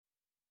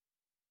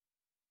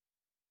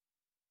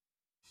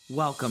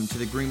Welcome to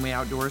the Greenway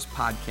Outdoors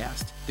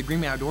podcast. The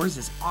Greenway Outdoors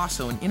is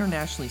also an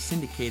internationally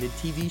syndicated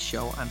TV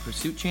show on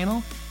Pursuit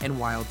Channel and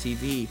Wild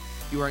TV.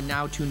 You are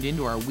now tuned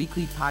into our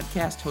weekly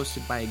podcast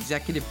hosted by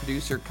executive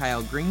producer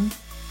Kyle Green,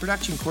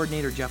 production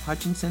coordinator Jeff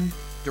Hutchinson,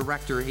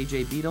 director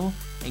AJ Beadle,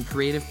 and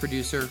creative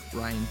producer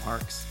Ryan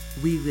Parks.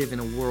 We live in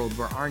a world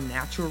where our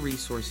natural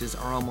resources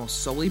are almost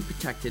solely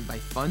protected by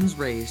funds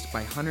raised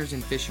by hunters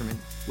and fishermen,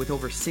 with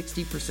over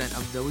 60%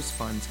 of those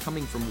funds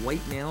coming from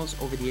white males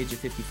over the age of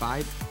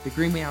 55. The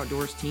Greenway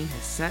Outdoors team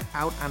has set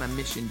out on a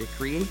mission to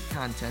create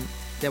content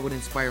that would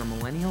inspire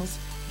millennials,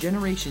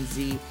 Generation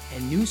Z,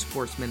 and new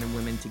sportsmen and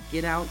women to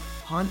get out,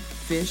 hunt,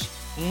 fish,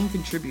 and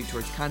contribute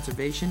towards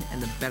conservation and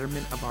the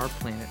betterment of our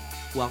planet.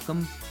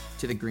 Welcome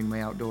to the Greenway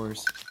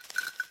Outdoors.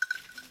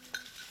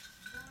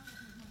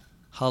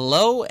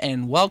 Hello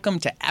and welcome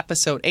to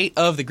episode 8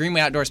 of the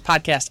Greenway Outdoors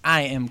podcast.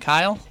 I am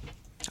Kyle.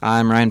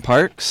 I'm Ryan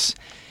Parks,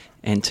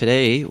 and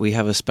today we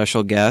have a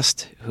special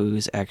guest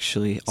who's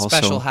actually also...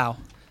 Special how?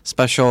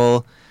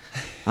 Special,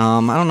 I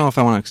don't know if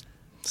I want to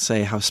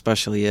say how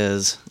special he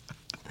is.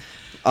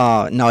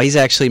 No, he's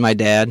actually my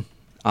dad.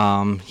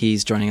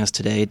 He's joining us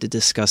today to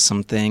discuss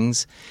some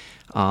things.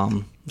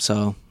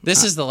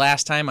 This is the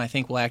last time I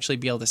think we'll actually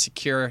be able to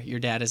secure your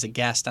dad as a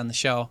guest on the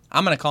show.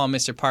 I'm going to call him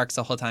Mr. Parks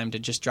the whole time to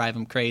just drive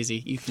him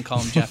crazy. You can call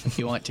him Jeff if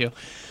you want to.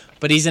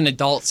 But he's an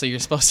adult, so you're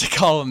supposed to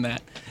call him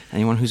that.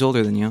 Anyone who's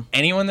older than you.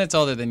 Anyone that's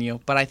older than you.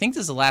 But I think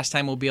this is the last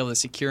time we'll be able to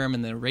secure him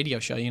in the radio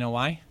show. You know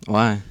why?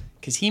 Why?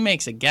 Because he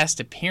makes a guest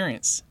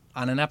appearance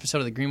on an episode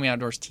of the Greenway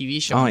Outdoors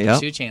TV show on the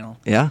Pursuit Channel.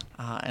 Yeah.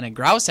 And a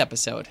grouse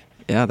episode.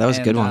 Yeah, that was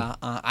a good one.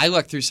 I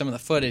looked through some of the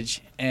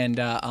footage, and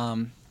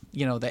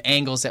the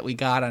angles that we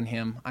got on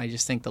him, I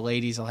just think the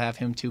ladies will have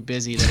him too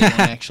busy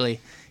that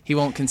he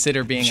won't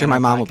consider being. I'm sure my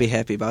mom will be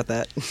happy about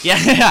that.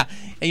 Yeah,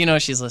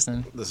 she's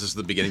listening. This is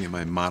the beginning of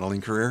my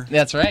modeling career.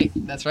 That's right,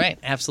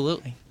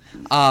 absolutely.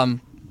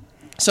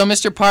 So,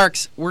 Mr.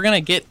 Parks, we're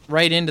gonna get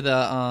right into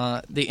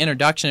the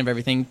introduction of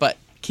everything, but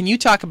can you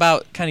talk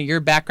about kind of your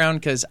background?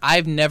 Because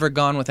I've never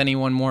gone with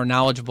anyone more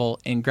knowledgeable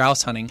in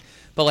grouse hunting.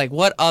 But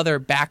what other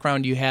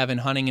background do you have in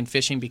hunting and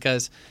fishing?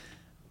 Because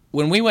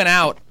when we went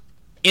out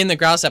in the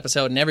grouse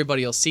episode, and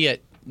everybody will see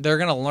it, they're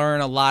going to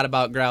learn a lot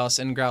about grouse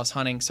and grouse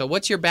hunting. So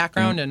what's your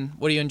background, and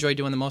what do you enjoy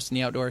doing the most in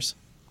the outdoors?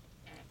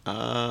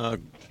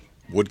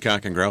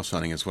 Woodcock and grouse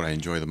hunting is what I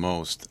enjoy the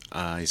most.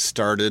 I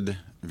started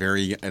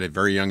at a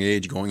very young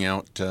age going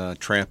out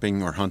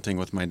trapping or hunting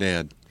with my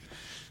dad,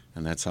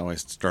 and that's how I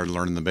started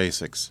learning the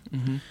basics.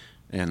 Mm-hmm.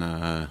 And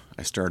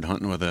I started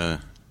hunting with the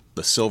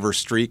Silver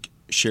Streak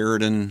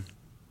Sheridan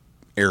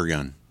air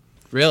gun.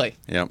 Really?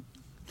 Yep.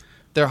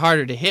 They're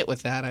harder to hit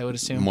with that, I would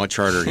assume. Much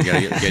harder.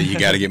 You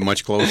got to get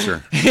much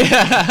closer.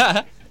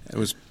 It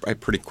was a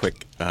pretty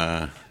quick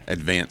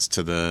advance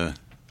to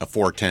a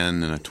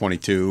 410 and a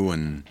 22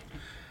 and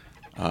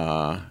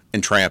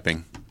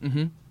trapping.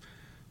 Mm-hmm.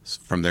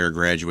 From there,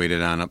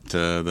 graduated on up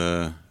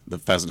to the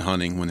pheasant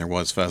hunting when there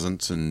was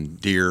pheasants and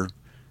deer.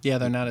 Yeah,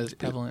 they're not as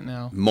prevalent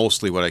now.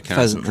 Mostly what I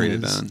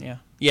concentrated on.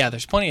 Yeah,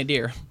 there's plenty of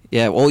deer.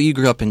 Yeah, well, you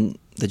grew up in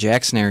the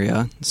Jackson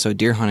area, so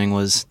deer hunting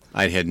was...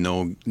 I had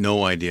no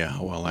idea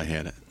how well I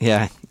had it.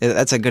 Yeah,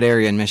 that's a good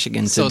area in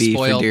Michigan to be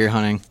spoiled. for deer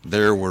hunting.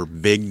 There were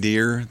big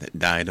deer that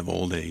died of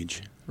old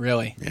age.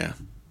 Really? Yeah.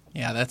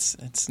 Yeah,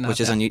 it's not. Which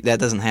is that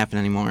doesn't happen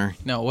anymore.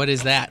 No, what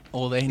is that?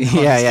 Old age?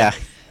 No, yeah.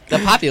 The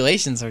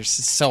populations are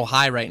so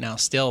high right now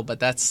still, but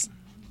that's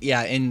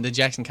in the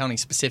Jackson County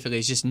specifically,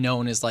 it's just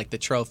known as the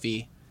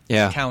trophy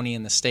county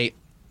in the state.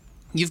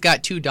 You've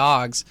got 2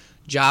 dogs,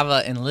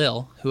 Java and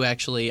Lil, who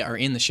actually are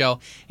in the show.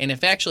 And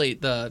if actually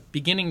the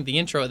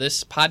intro of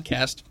this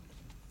podcast,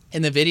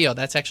 in the video,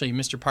 that's actually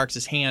Mr.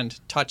 Parks'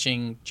 hand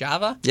touching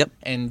Java. Yep.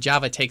 And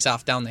Java takes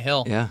off down the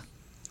hill. Yeah.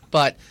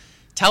 But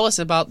tell us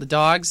about the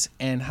dogs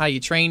and how you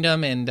trained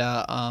them and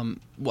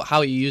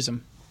how you use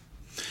them.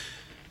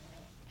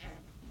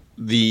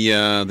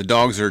 The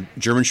dogs are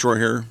German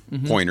Shorthair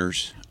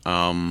pointers.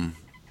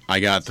 I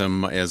got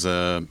them as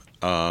a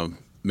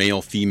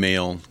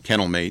male-female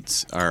kennel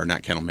mates, or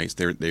not kennel mates.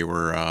 They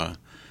were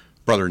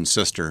brother and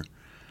sister.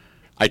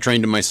 I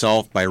trained them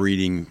myself by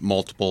reading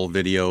multiple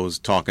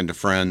videos, talking to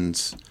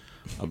friends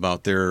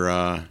about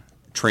their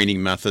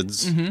training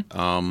methods,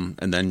 and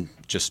then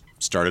just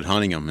started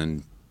hunting them.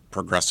 And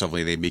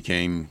progressively, they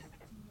became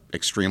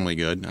extremely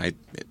good. I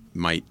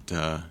might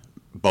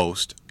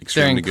boast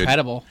extremely They're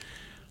incredible.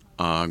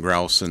 Good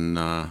grouse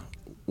and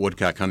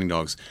woodcock hunting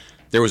dogs.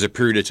 There was a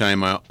period of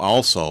time I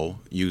also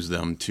used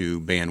them to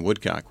ban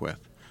woodcock with.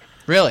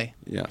 Really?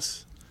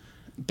 Yes.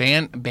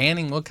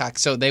 Banning woodcock.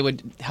 So they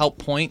would help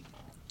point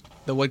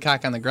the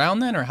woodcock on the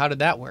ground then, or how did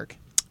that work?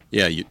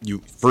 Yeah,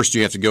 you first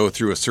you have to go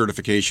through a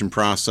certification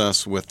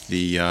process with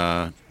the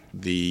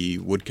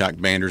Woodcock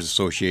Banders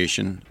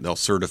Association. They'll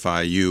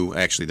certify you.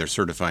 Actually, they're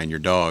certifying your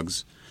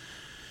dogs.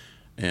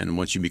 And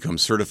once you become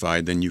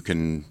certified, then you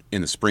can, in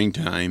the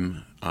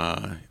springtime,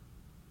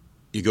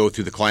 you go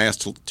through the class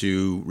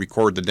to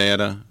record the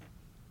data.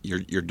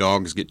 Your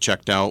dogs get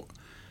checked out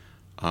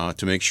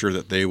to make sure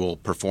that they will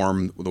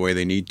perform the way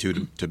they need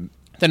to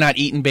They're not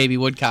eating baby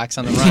woodcocks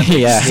on the run.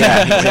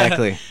 yeah,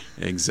 exactly.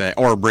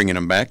 Exactly. Or bringing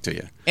them back to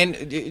you.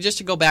 And just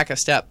to go back a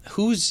step,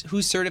 who's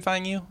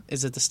certifying you?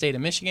 Is it the state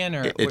of Michigan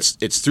or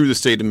It's through the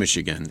state of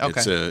Michigan.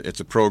 Okay. It's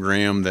a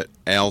program that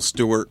Al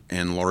Stewart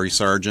and Lori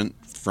Sargent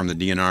from the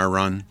DNR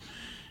run,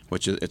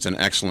 which it's an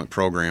excellent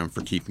program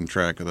for keeping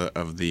track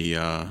of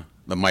the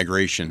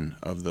migration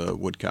of the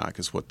woodcock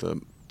is what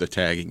the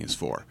tagging is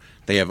for.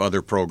 They have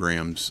other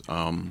programs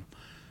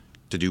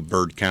to do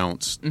bird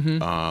counts.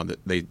 That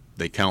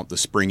they count the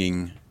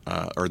springing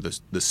or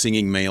the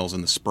singing males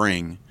in the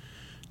spring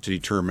to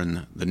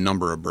determine the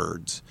number of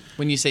birds.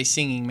 When you say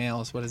singing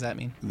males, what does that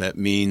mean? That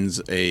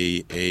means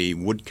a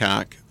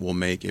woodcock will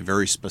make a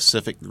very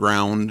specific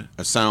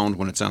a sound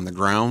when it's on the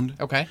ground.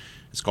 Okay.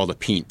 It's called a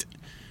peent.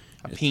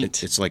 A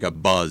peent. It's like a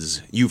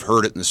buzz. You've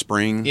heard it in the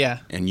spring. Yeah.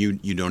 And you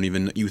don't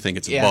even you think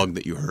it's a bug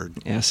that you heard.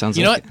 Yeah, sounds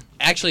You like know what?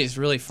 Actually, it's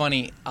really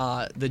funny.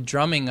 The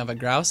drumming of a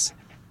grouse.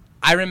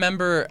 I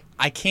remember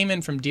I came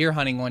in from deer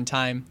hunting one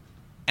time,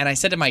 and I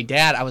said to my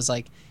dad, I was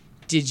like,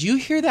 did you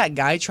hear that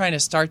guy trying to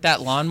start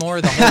that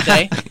lawnmower the whole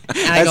day? And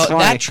I go, funny.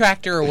 that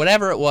tractor or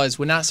whatever it was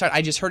would not start.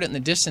 I just heard it in the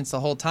distance the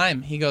whole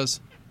time. He goes,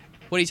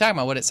 what are you talking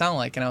about? What did it sound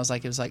like? And I was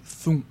like, it was like,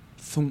 thunk,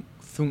 thunk,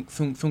 thunk,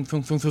 thunk, thunk,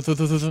 thunk, thunk, thunk,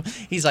 thunk, thunk.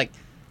 He's like,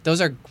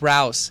 those are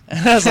grouse.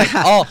 And I was like,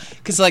 oh,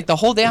 because like the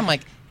whole day I'm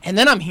like, and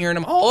then I'm hearing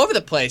them all over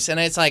the place. And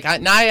it's like,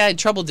 now I had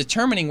trouble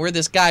determining where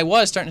this guy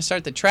was starting to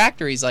start the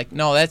tractor. He's like,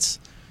 no, that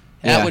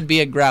Yeah. would be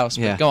a grouse.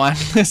 But Yeah. go on.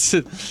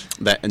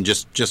 That and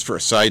just for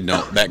a side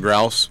note, that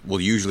grouse will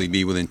usually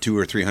be within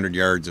 200 or 300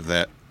 yards of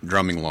that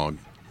drumming log.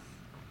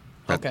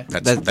 Okay.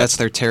 that's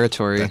their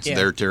territory. That's Yeah.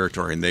 their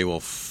territory, and they will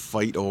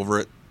fight over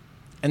it.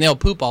 And they'll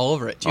poop all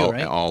over it too,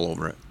 right? All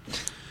over it.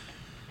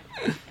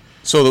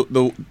 So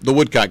the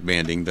woodcock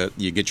banding, that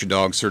you get your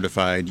dog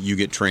certified, you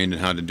get trained in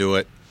how to do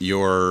it.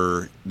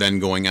 You're then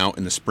going out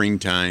in the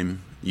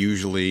springtime.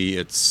 Usually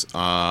it's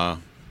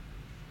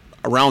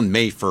around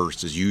May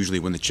 1st is usually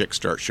when the chicks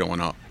start showing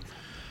up.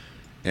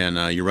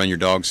 And you run your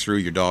dogs through.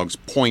 Your dogs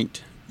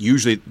point.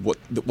 Usually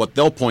what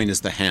they'll point is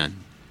the hen.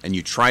 And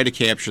you try to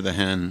capture the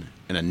hen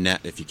in a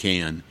net if you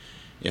can.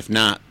 If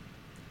not,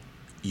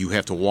 you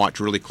have to watch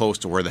really close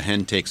to where the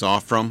hen takes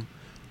off from.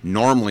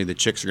 Normally the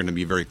chicks are going to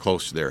be very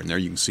close to there. And there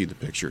you can see the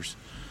pictures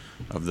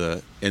of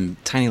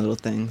Tiny little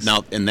things.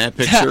 now in that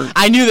picture,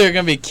 I knew they were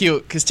going to be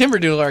cute because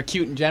Timberdoodle are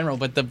cute in general,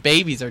 but the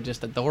babies are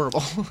just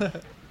adorable.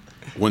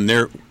 when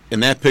they're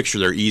in that picture,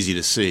 they're easy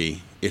to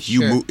see. If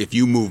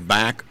you move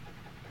back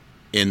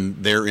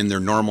and they're in their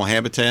normal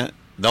habitat,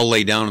 they'll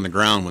lay down on the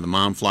ground when the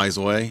mom flies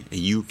away, and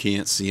you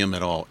can't see them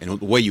at all. And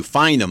the way you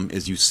find them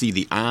is you see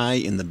the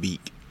eye and the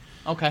beak,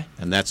 Okay.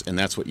 and that's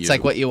what you. It's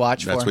like what you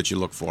watch That's for. what you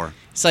look for.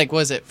 It's like,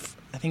 was it?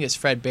 I think it's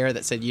Fred Bear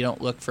that said you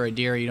don't look for a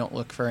deer, you don't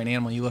look for an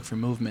animal, you look for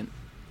movement.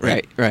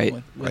 Right.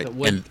 With Right, a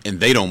wood. and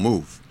they don't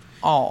move.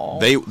 Oh.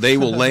 They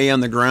will lay on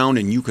the ground,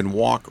 and you can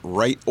walk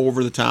right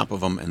over the top of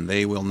them, and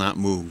they will not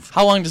move.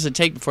 How long does it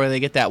take before they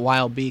get that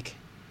wild beak?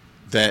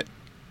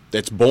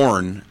 That's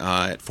born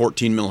at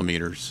 14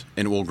 millimeters,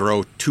 and it will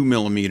grow 2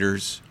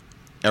 millimeters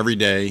every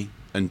day,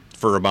 and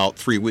for about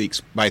 3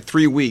 weeks. By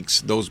 3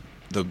 weeks,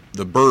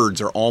 the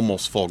birds are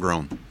almost full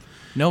grown.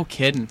 No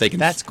kidding. They can.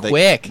 That's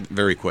quick.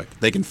 Very quick.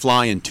 They can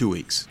fly in 2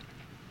 weeks.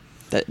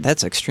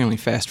 That's extremely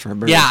fast for a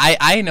bird. Yeah,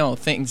 I know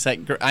things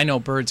like I know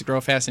birds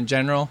grow fast in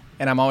general,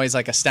 and I'm always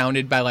like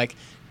astounded by like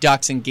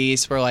ducks and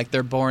geese where like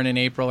they're born in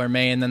April or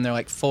May, and then they're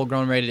like full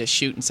grown, ready to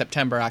shoot in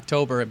September,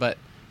 October. But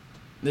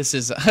this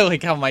is I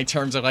like how my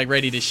terms are like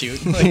ready to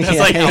shoot. Like, that's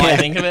like how I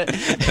think of it.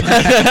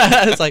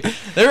 It's like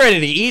they're ready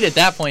to eat at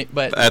that point.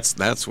 But That's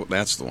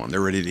the one. They're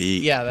ready to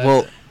eat. yeah, that's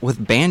Well,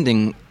 with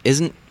banding,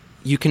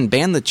 you can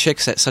band the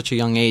chicks at such a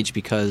young age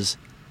because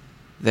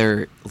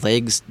their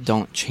legs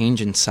don't change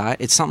in size.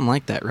 It's something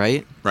like that,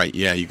 right? Right.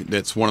 Yeah.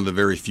 That's one of the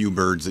very few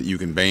birds that you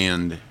can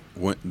band.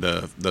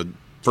 The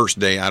first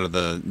day out of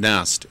the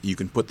nest, you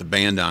can put the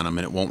band on them,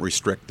 and it won't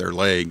restrict their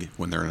leg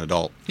when they're an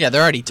adult. yeah,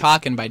 they're already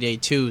talking by day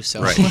 2.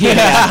 So Right.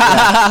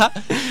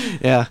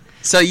 Yeah.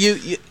 So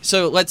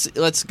so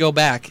let's go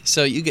back.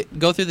 So you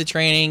go through the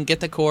training, get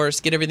the course,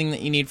 get everything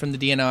that you need from the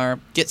DNR,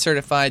 get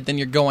certified. Then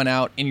you're going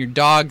out, and your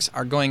dogs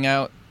are going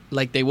out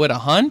like they would a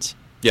hunt.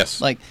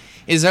 Yes. Like,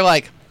 is there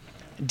like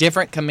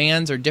different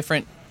commands or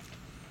different?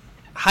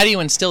 How do you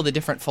instill the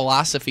different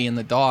philosophy in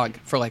the dog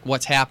for like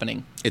what's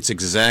happening It's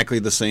exactly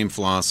the same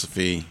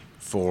philosophy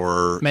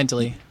for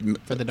mentally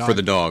for the dog? For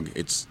the dog,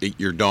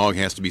 your dog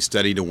has to be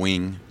steady to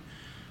wing,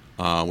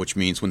 which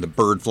means when the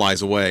bird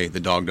flies away, the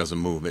dog doesn't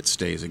move. It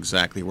stays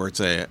exactly where it's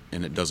at,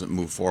 and it doesn't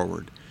move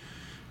forward.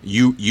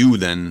 You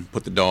then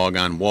put the dog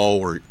on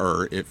wall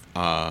or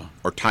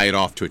tie it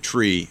off to a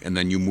tree, and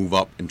then you move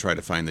up and try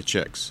to find the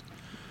chicks.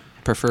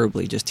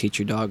 Preferably just teach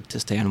your dog to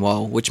stay on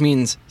wall, which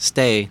means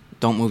stay,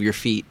 don't move your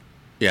feet.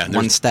 Yeah, and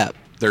One step.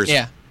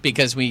 Yeah,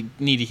 because we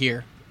need to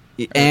hear.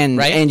 And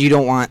Right? and you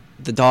don't want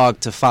the dog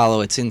to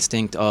follow its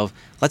instinct of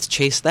let's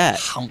chase that.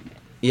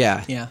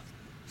 Yeah. Yeah.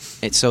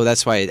 So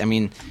that's why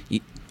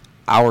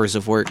hours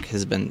of work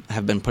have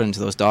been put into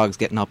those dogs,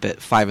 getting up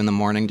at 5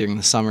 a.m. during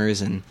the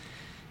summers and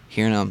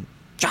hearing them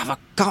Java,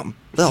 come,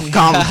 Lil,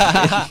 come.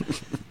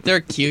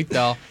 They're cute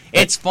though.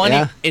 It's funny.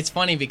 Yeah. It's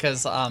funny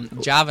because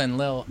Java and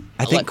Lil.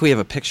 I think we have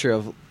a picture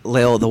of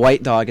Lil, the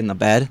white dog, in the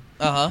bed.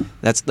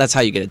 That's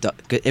how you get a dog.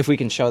 If we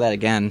can show that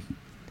again,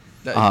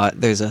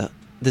 this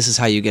is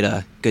how you get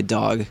a good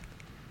dog.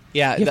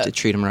 Yeah, you have to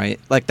treat him right,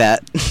 like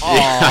that.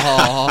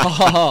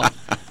 Oh,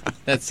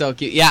 that's so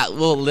cute. Yeah,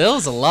 well,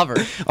 Lil's a lover.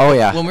 Oh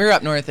yeah. When we were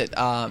up north at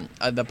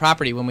the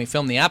property when we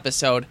filmed the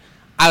episode,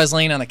 I was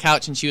laying on the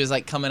couch and she was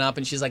like coming up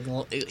and she's like,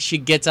 she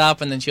gets up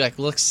and then she like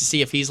looks to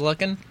see if he's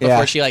looking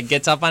before she like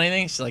gets up on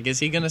anything. She's like, is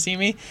he gonna see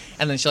me?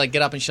 And then she'll like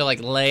get up and she'll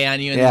like lay on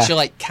you and then she'll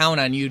like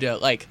count on you to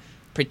like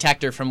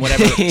protect her from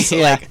whatever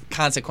like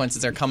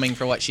consequences are coming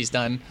for what she's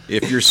done.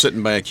 If you're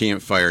sitting by a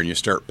campfire and you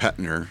start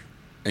petting her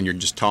and you're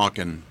just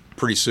talking,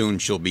 pretty soon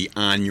she'll be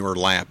on your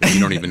lap and you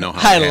don't even know how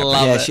it happened.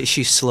 Love it.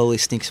 She slowly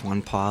sneaks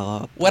one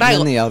paw up and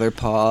then the other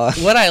paw.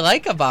 What I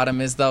like about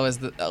them is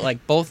that,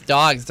 like both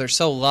dogs, they're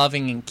so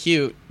loving and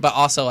cute, but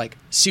also like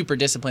super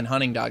disciplined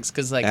hunting dogs.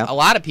 Because like a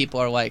lot of people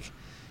are like,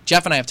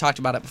 Jeff and I have talked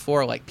about it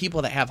before. Like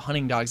people that have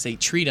hunting dogs, they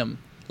treat them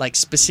like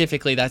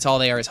specifically. That's all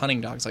they are is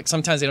hunting dogs. Like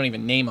sometimes they don't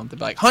even name them. They're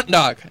like hunting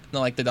dog, and then,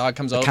 like the dog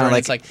comes over and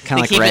it's like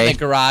they keep it in the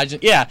garage.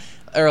 Yeah.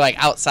 Or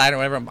like outside or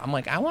whatever. I'm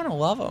like, I want to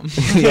love them.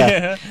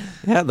 Yeah,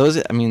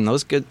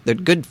 those good. They're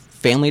good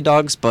family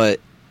dogs, but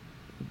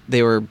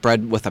they were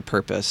bred with a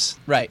purpose,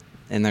 right?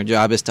 And their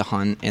job is to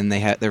hunt, and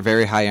they're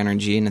very high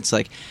energy. And it's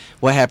like,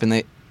 what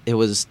happened? It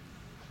was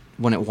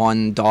when it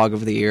won Dog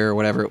of the Year or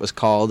whatever it was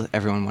called.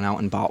 Everyone went out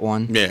and bought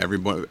one. Yeah,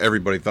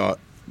 everybody thought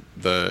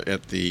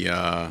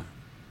I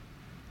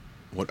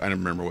don't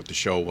remember what the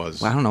show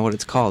was. Well, I don't know what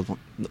it's called.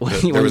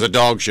 There was a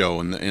dog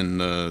show, and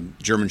the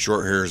German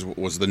Shorthairs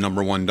was the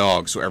 #1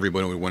 dog. So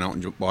everybody went out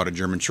and bought a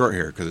German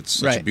Shorthair because it's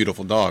such a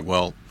beautiful dog.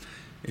 Well,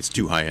 it's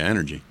too high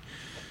energy.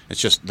 It's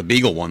just the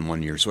Beagle won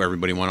one year, so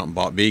everybody went out and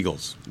bought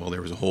Beagles. Well,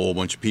 there was a whole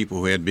bunch of people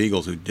who had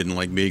Beagles who didn't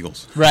like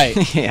Beagles.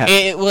 Right. Yeah.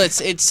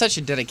 It's such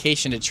a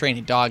dedication to train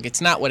a dog.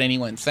 It's not what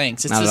anyone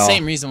thinks. It's the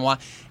same reason why.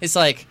 It's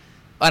like.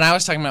 And I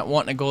was talking about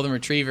wanting a golden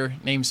retriever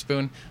named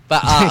Spoon,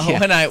 but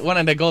when I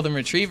wanted a golden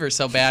retriever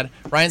so bad,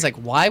 Ryan's like,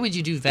 "Why would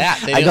you do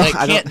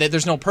that?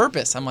 There's no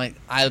purpose." I'm like,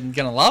 "I'm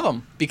gonna love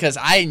them because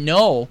I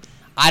know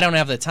I don't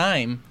have the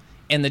time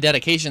and the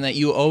dedication that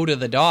you owe to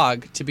the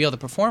dog to be able to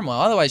perform well.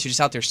 Otherwise, you're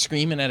just out there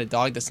screaming at a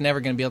dog that's never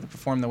gonna be able to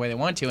perform the way they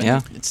want to,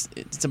 and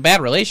it's a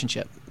bad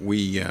relationship."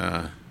 We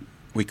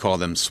call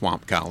them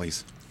swamp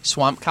collies.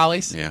 Swamp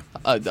collies? Yeah.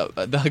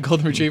 The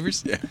golden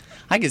retrievers? Yeah.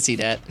 I can see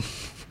that.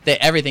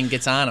 That everything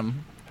gets on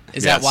them.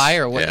 Is that why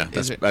or what? Yeah,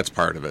 that's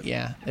part of it.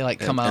 Yeah, they like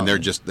come out. And they're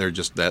just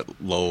that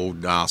low,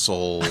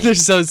 docile they're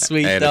so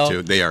sweet,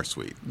 attitude. Though. They are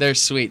sweet. They're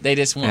sweet. They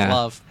just want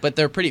love. But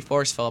they're pretty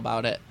forceful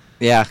about it.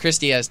 Yeah.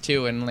 Christy has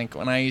too, and like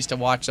when I used to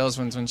watch those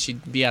ones when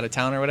she'd be out of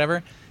town or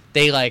whatever,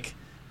 they like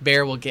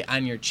Bear will get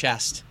on your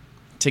chest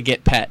to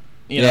get pet.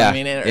 You know what I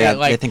mean?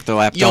 They think they're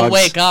lap dogs. You'll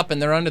wake up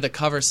and they're under the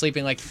cover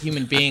sleeping like a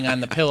human being on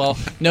the pillow,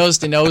 nose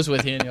to nose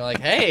with you, and you're like,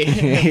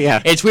 hey.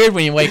 Yeah. It's weird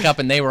when you wake up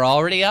and they were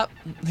already up.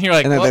 You're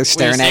like, and they're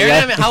staring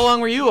at me? How long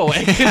were you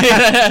awake?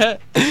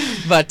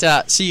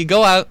 But so you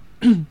go out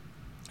and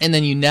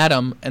then you net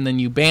them and then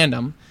you band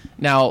them.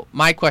 Now,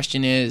 my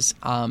question is,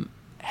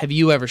 have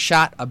you ever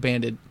shot a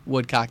banded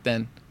woodcock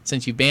then?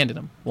 Since you banded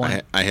them,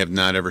 I have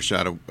not ever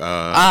shot a.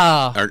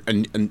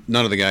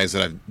 None of the guys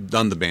that I've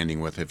done the banding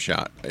with have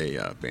shot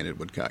a banded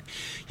woodcock.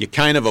 You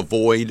kind of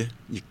avoid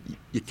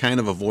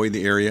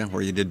the area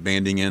where you did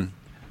banding in.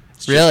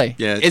 Really?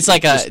 Yeah. It's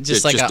like it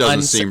just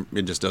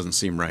doesn't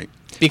seem right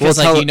because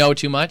you know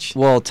too much.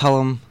 Well, tell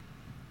them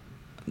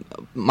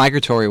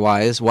migratory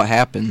wise what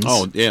happens.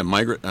 Oh yeah,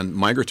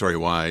 migratory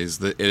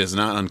wise, it is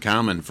not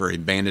uncommon for a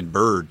banded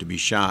bird to be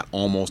shot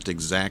almost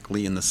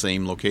exactly in the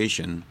same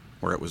location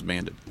where it was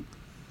banded.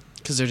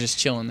 Because they're just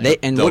chilling there.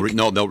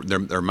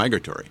 They're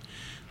migratory.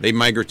 They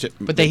migrate,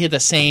 but they hit the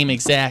same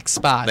exact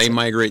spot. They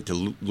migrate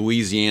to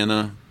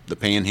Louisiana, the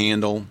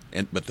Panhandle,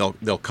 but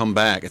they'll come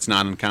back. It's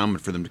not uncommon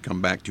for them to come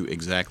back to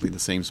exactly the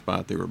same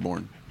spot they were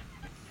born.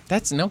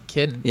 That's no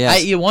kidding. Yeah,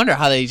 you wonder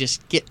how they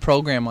just get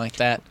programmed like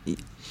that.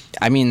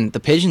 I mean, the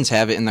pigeons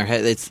have it in their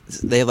head.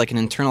 They have like an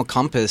internal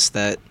compass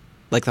that.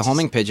 Like the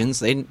homing pigeons,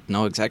 they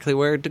know exactly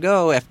where to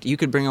go. After you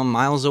could bring them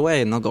miles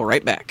away, and they'll go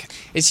right back.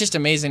 It's just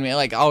amazing to me.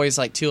 Like always,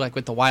 like too, like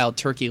with the wild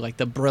turkey, like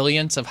the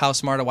brilliance of how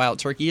smart a wild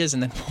turkey is,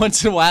 and then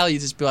once in a while, you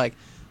just be like,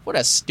 "What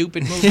a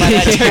stupid move by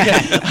that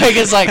turkey!" Like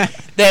it's like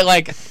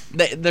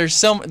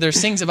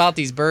there's things about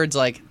these birds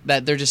like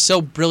that. They're just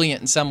so brilliant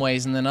in some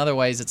ways, and then other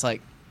ways, it's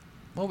like,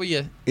 what were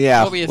you?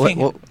 Yeah. What were you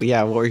thinking? What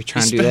were you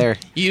trying to do there?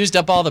 You used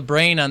up all the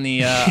brain on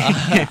the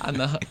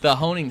on the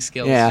honing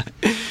skills. Yeah.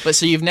 But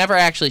so you've never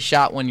actually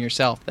shot one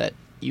yourself that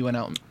you went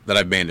out that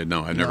I banded?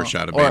 No, I've never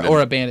shot a banded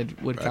or a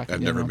banded woodcock. I've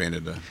never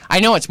banded a.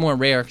 I know it's more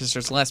rare because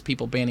there's less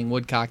people banding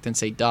woodcock than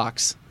say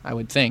ducks. I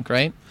would think,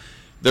 right?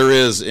 There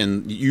is,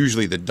 and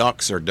usually the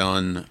ducks are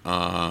done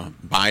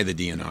by the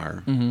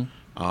DNR.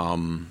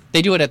 Mm-hmm.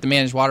 They do it at the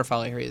managed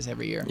waterfowl areas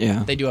every year.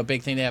 Yeah. They do a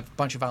big thing. They have a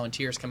bunch of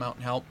volunteers come out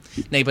and help.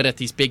 They put at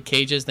these big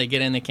cages. They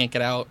get in. They can't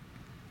get out.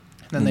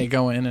 Then they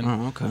go in, and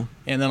okay.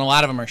 and then a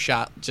lot of them are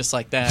shot just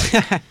like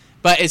that.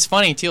 But it's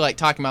funny too, like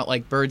talking about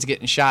like birds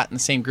getting shot in the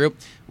same group.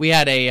 We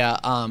had a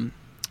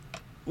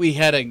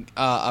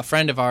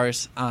friend of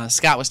ours,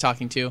 Scott was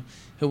talking to,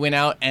 who went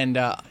out and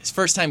his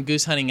first time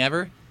goose hunting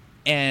ever,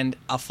 and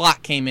a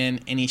flock came in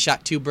and he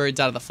shot 2 birds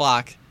out of the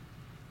flock.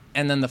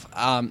 And then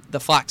the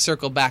flock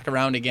circled back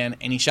around again,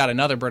 and he shot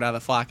another bird out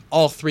of the flock.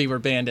 All 3 were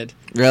banded.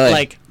 Really?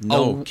 Like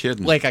No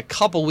kidding. Like a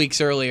couple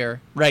weeks earlier,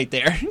 right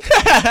there,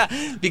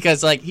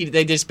 because like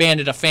they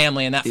disbanded a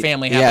family, and that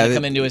family happened to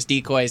come into his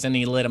decoys, and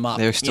he lit them up.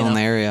 They were still in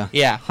the area.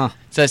 Yeah. Huh.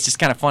 So it's just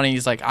kind of funny.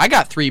 He's like, I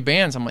got 3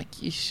 bands. I'm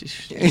like, you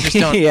just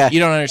don't. Yeah. You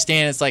don't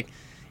understand. It's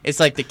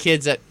like the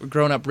kids that were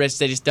grown up rich.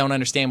 They just don't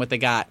understand what they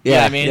got. You know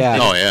Yeah, what I mean?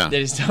 yeah.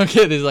 They just don't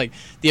get. There's like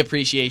the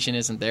appreciation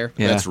isn't there.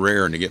 Yeah. That's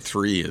rare, and to get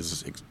 3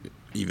 is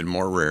even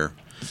more rare.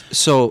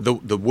 So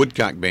The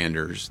woodcock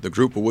banders, the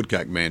group of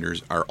woodcock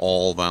banders, are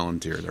all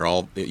volunteer. They're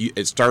all.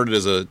 It started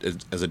as a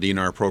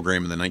DNR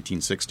program in the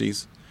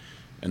 1960s,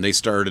 and they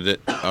started it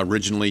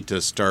originally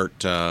to start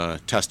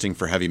testing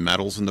for heavy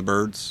metals in the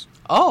birds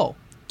Oh.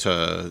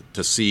 to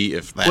see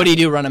if that. What do you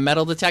do? Run a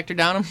metal detector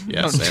down them?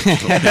 Yes,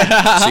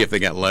 absolutely. See if they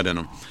got lead in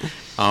them.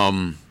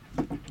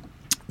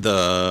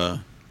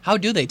 How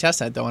do they test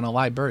that though on a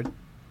live bird?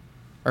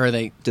 Or are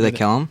they? do they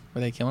kill them?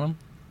 Were they killing them?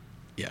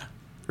 Yeah.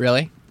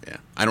 Really? Yeah,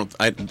 I don't.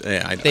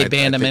 They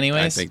banned them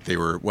anyways? I think they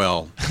were.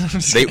 Well,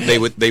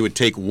 they would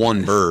take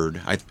one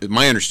bird.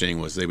 My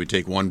understanding was they would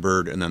take one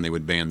bird and then they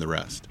would ban the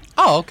rest.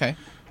 Oh, okay.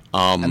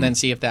 And then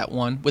see if that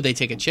one would they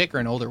take a chick or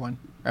an older one?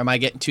 Or am I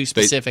getting too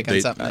specific on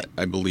something?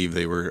 I believe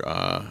they were.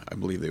 I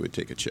believe they would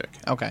take a chick.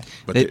 Okay.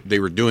 But they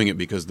were doing it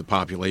because the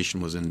population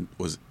was.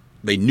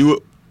 They knew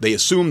it. They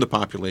assumed the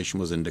population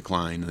was in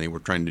decline, and they were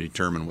trying to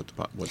determine what the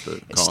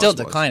cause It's still was.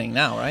 declining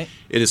now, right?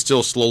 It is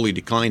still slowly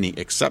declining,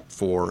 except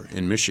for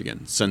in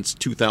Michigan. Since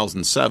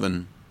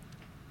 2007,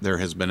 there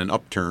has been an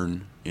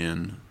upturn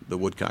in the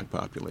woodcock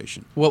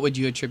population. What would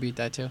you attribute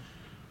that to?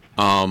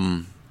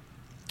 I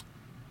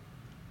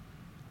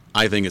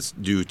think it's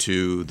due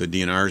to the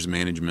DNR's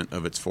management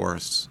of its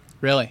forests,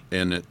 Really?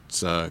 and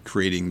it's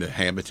creating the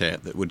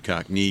habitat that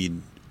woodcock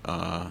need,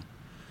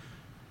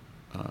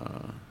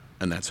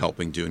 and that's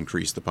helping to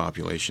increase the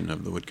population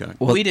of the woodcock.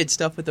 Well- We did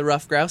stuff with the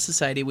Rough Grouse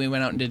Society. We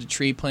went out and did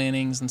tree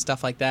plantings and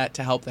stuff like that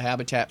to help the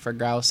habitat for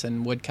grouse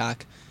and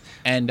woodcock.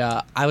 And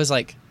I was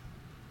like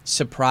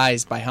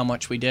surprised by how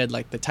much we did.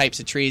 Like the types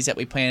of trees that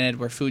we planted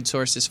were food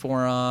sources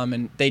for them,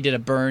 and they did a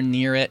burn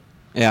near it,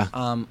 Yeah.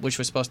 which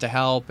was supposed to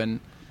help.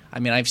 And I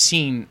mean, I've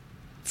seen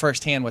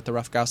firsthand what the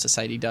Rough Grouse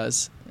Society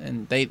does,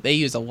 and they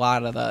use a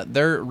lot of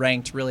they're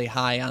ranked really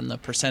high on the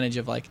percentage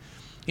of like.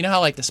 You know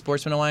how like the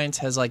Sportsman Alliance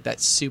has like that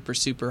super,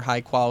 super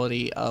high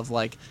quality of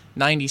like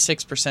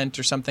 96%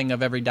 or something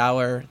of every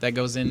dollar that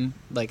goes in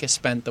like is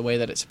spent the way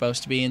that it's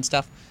supposed to be and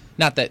stuff.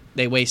 Not that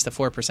they waste the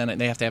 4% and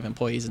they have to have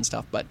employees and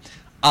stuff, but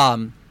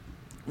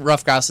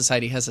Rough Grouse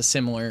Society has a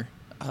similar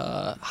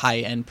high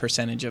end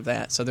percentage of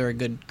that, so they're a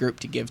good group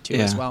to give to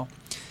as well.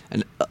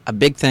 And a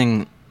big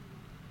thing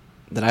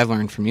that I've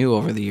learned from you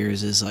over the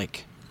years is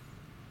like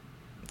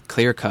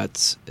clear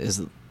cuts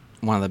is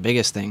one of the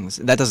biggest things.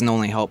 That doesn't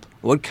only help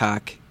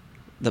woodcock,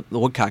 the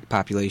woodcock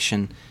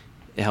population,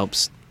 it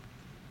helps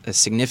a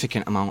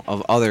significant amount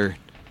of other.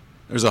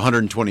 There's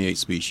 128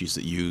 species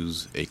that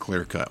use a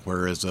clear cut,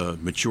 whereas a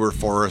mature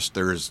forest,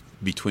 there's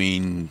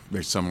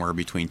somewhere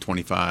between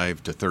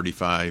 25 to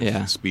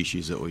 35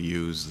 species that will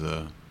use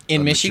the.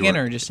 In the Michigan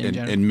mature, or just in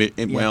general?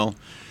 Well,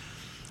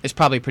 it's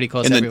probably pretty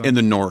close in everywhere.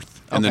 the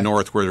north, Okay.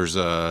 where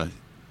there's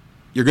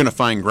you're going to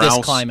find grouse.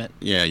 This climate.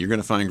 Yeah, you're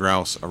going to find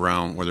grouse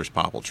around where there's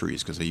popple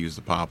trees because they use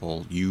the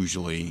popple.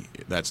 Usually,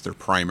 that's their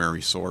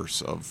primary source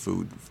of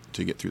food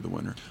to get through the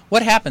winter.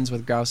 What happens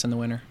with grouse in the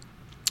winter?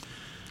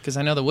 Because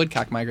I know the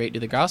woodcock migrate. Do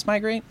the grouse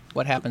migrate?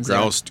 What happens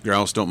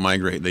Grouse don't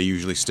migrate. They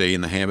usually stay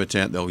in the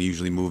habitat. They'll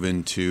usually move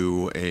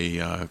into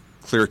a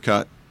clear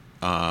cut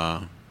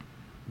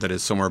that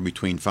is somewhere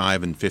between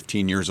 5 and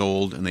 15 years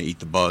old, and they eat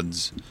the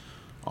buds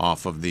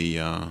off of the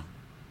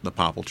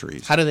popple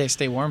trees. How do they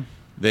stay warm?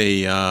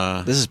 They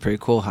This is pretty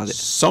cool. How they,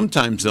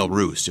 sometimes they'll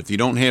roost. If you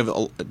don't have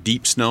a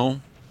deep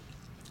snow,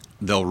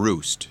 they'll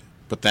roost.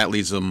 But that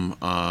leaves them.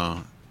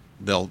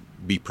 They'll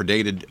be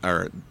predated,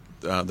 or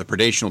the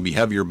predation will be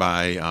heavier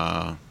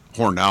by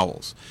horned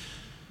owls.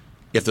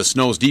 If the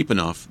snow's deep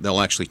enough,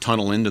 they'll actually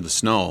tunnel into the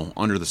snow,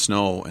 under the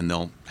snow, and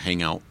they'll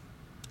hang out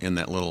in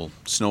that little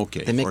snow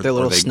cave. they make their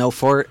little snow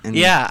fort. And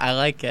Yeah, I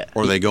like it.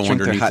 Or they go drink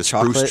their underneath hot the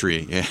spruce chocolate.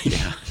 tree.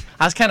 Yeah.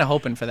 I was kind of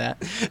hoping for that.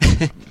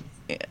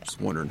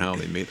 Just wondering how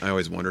they made. I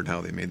always wondered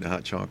how they made the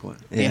hot chocolate.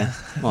 Yeah.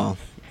 Well,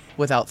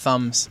 Without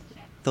thumbs.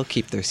 they'll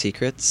keep their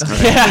secrets.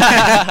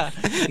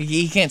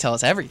 He can't tell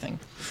us everything.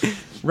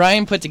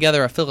 Ryan put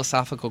together a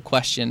philosophical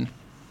question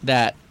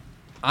that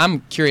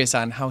I'm curious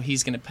on how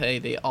he's going to play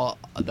the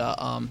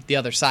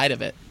other side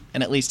of it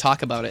and at least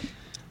talk about it.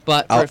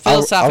 But for I'll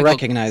philosophical,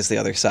 recognize the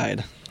other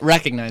side.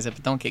 recognize it,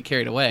 but don't get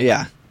carried away.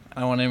 Yeah.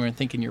 I don't want anyone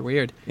thinking you're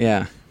weird.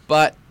 Yeah.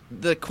 But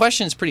the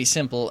question's pretty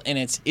simple,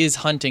 and is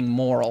hunting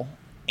moral?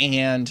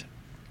 And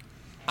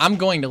I'm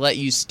going to let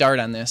you start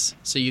on this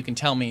so you can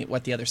tell me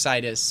what the other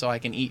side is so I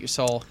can eat your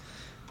soul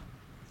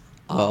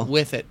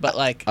with it. But,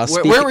 like,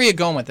 where were you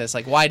going with this?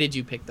 Like, why did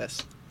you pick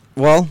this?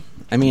 Well,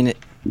 I mean,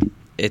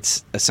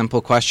 it's a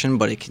simple question,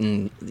 but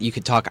you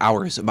could talk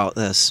hours about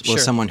this with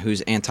someone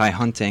who's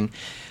anti-hunting.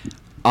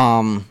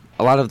 A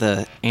lot of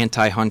the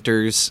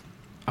anti-hunters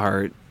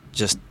are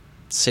just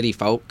city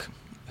folk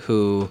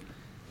who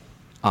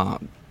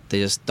they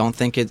just don't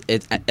think it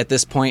at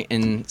this point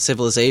in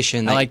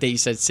civilization. I like that you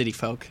said city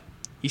folk.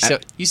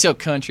 You so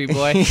country,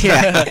 boy.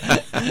 Yeah.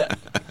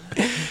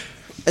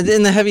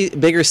 In the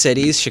bigger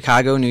cities,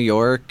 Chicago, New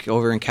York,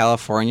 over in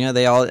California,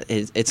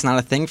 it's not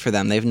a thing for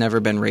them. They've never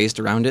been raised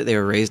around it. They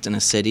were raised in a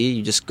city.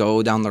 You just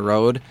go down the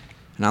road,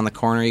 and on the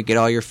corner you get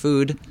all your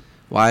food.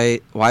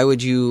 Why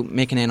would you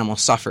make an animal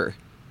suffer?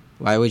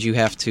 Why would you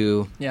have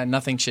to... Yeah,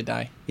 nothing should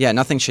die. Yeah,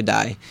 nothing should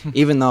die.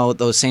 Even though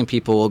those same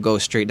people will go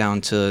straight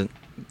down to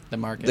the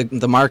market.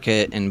 The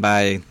market and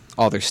buy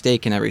all their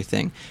steak and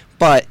everything.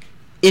 But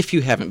if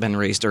you haven't been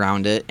raised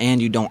around it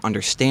and you don't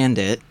understand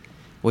it,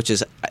 which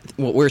is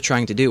what we're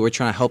trying to do, we're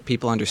trying to help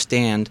people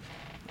understand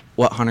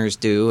what hunters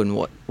do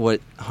and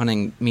what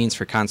hunting means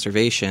for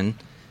conservation,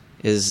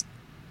 is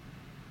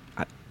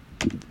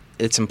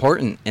it's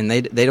important. And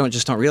they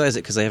don't realize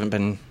it because they haven't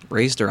been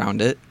raised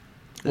around it.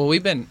 Well,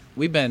 we've been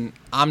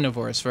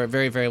omnivores for a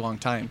very, very long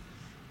time,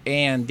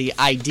 and the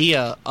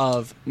idea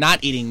of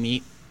not eating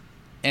meat,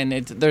 and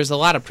there's a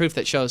lot of proof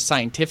that shows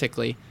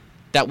scientifically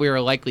that we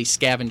were likely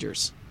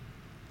scavengers.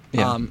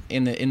 Yeah.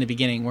 In the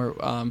beginning, where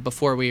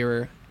before we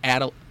were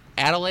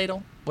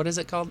atlatl. What is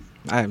it called?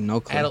 I have no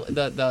clue.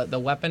 The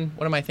weapon.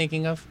 What am I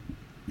thinking of?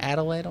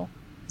 Atlatl.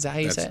 Is that how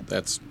you say it?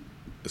 That's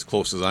as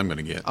close as I'm going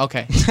to get.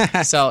 Okay.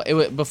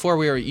 So before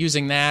we were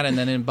using that, and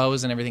then in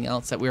bows and everything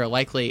else, that we were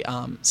likely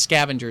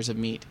scavengers of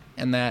meat,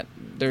 and that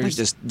there's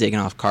just digging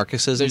off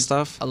carcasses and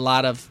stuff. A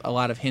lot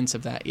of hints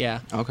of that.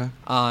 Yeah. Okay.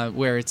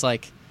 Where it's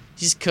like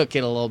you just cook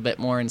it a little bit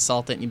more and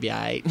salt it, and you'd be all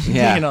right.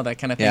 Yeah. That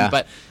kind of thing. Yeah.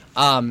 But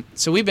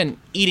so we've been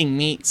eating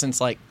meat since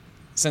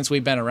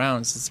we've been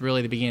around, since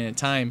really the beginning of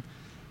time.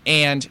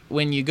 And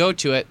when you go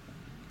to it,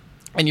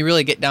 and you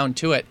really get down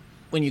to it,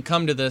 when you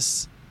come to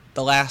the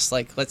last,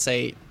 let's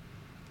say,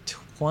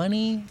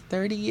 20,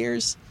 30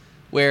 years,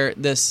 where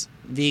this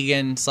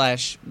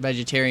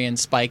vegan/vegetarian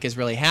spike has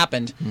really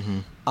happened,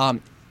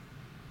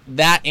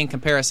 that in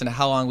comparison to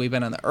how long we've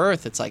been on the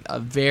earth, it's like a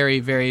very,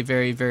 very,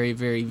 very, very,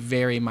 very,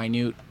 very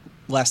minute,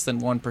 less than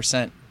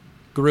 1%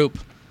 group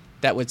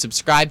that would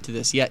subscribe to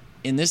this. Yet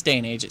in this day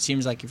and age, it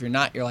seems like if you're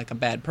not, you're like a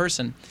bad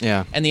person.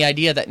 Yeah. And the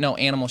idea that no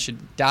animal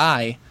should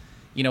die,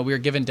 we were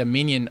given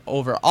dominion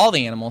over all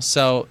the animals,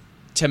 so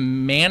to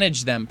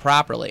manage them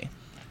properly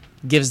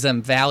gives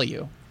them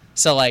value.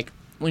 So,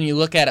 when you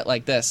look at it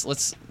like this,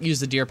 let's use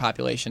the deer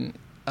population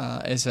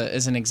as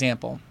an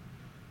example,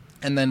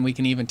 and then we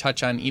can even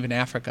touch on even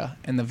Africa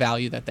and the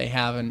value that they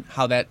have and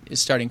how that is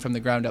starting from the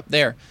ground up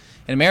there.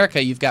 In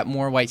America, you've got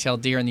more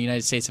white-tailed deer in the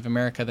United States of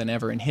America than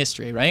ever in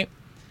history, right?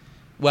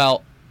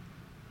 Well,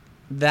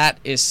 that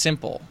is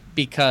simple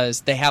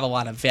because they have a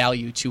lot of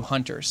value to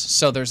hunters.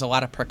 So there's a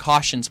lot of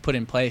precautions put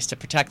in place to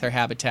protect their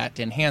habitat,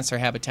 to enhance their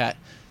habitat,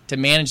 to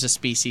manage the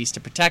species, to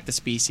protect the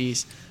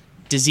species.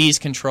 Disease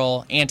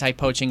control,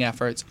 anti-poaching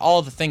efforts,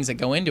 all the things that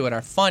go into it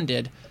are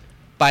funded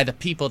by the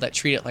people that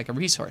treat it like a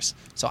resource.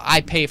 So I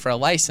pay for a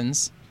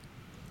license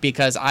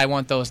because I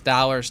want those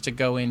dollars to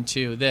go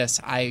into this.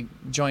 I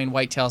join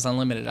Whitetails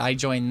Unlimited. I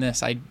join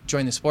this. I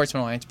join the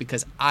Sportsman Alliance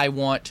because I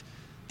want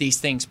these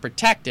things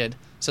protected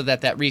so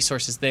that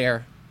resource is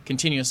there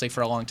continuously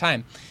for a long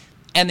time.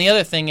 And the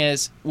other thing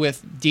is,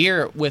 with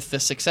deer, with the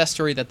success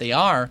story that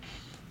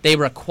they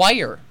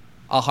require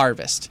a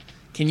harvest.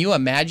 Can you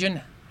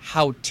imagine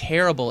how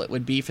terrible it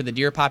would be for the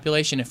deer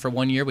population if for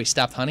 1 year we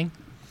stopped hunting?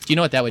 Do you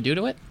know what that would do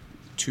to it?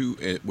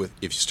 If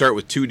you start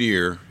with 2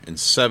 deer, in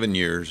 7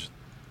 years,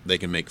 they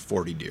can make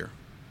 40 deer,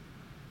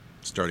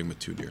 starting with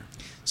 2 deer.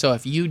 So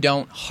if you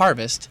don't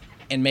harvest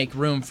and make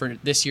room for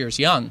this year's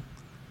young,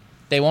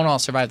 they won't all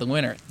survive the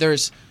winter.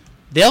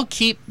 They'll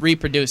keep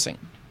reproducing,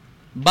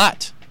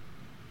 but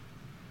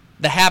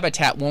the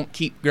habitat won't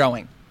keep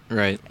growing.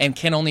 Right. And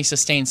can only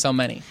sustain so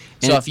many.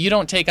 So if you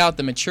don't take out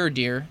the mature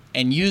deer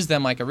and use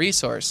them like a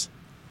resource,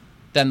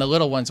 then the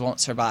little ones won't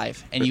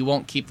survive, and you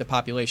won't keep the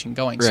population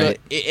going. Right.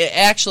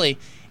 So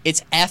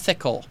it's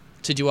ethical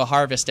to do a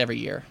harvest every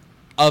year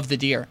of the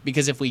deer,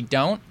 because if we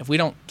don't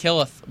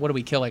kill what do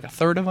we kill, like a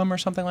third of them or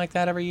something like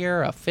that every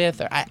year, a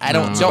fifth, or I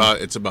don't know.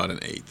 It's about an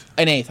eighth.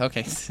 An eighth,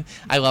 okay.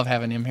 I love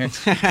having him here,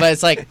 but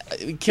it's like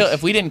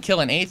if we didn't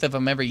kill an eighth of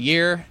them every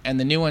year, and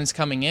the new ones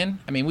coming in,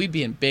 I mean, we'd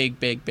be in big,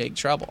 big, big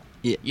trouble.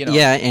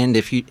 Yeah, and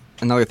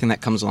another thing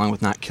that comes along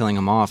with not killing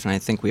them off, and I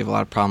think we have a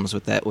lot of problems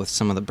with that with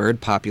some of the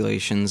bird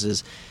populations,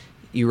 is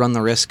you run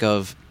the risk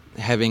of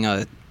having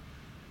a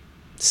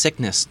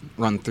sickness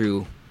run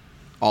through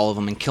all of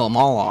them and kill them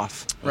all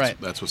off.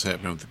 That's what's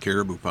happening with the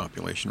caribou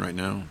population right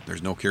now.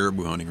 There's no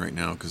caribou hunting right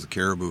now because the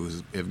caribou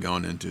have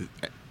gone into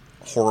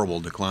horrible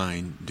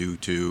decline due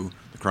to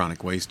the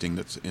chronic wasting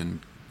that's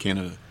in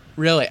Canada.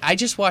 Really? I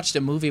just watched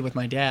a movie with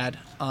my dad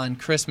on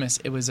Christmas.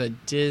 It was a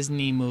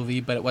Disney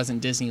movie, but it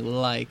wasn't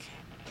Disney-like.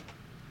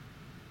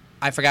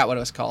 I forgot what it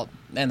was called,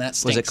 and that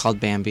stinks. Was it called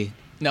Bambi?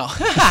 No.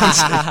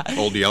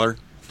 Old Yeller?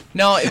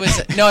 No,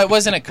 it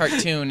wasn't a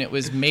cartoon. It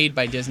was made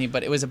by Disney,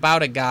 but it was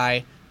about a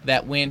guy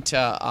that went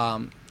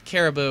to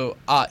Caribou.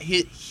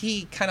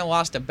 He kind of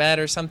lost a bet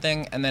or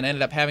something, and then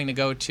ended up having to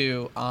go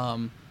to,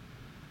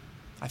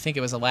 I think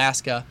it was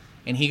Alaska,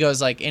 and he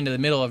goes like into the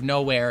middle of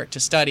nowhere to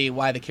study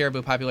why the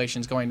caribou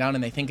population is going down,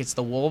 and they think it's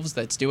the wolves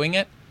that's doing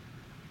it.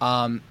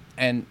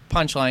 And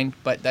punchline,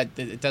 but that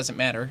it doesn't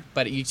matter.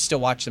 But you still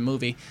watch the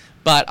movie.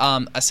 But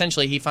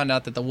essentially, he found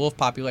out that the wolf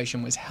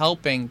population was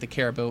helping the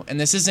caribou. And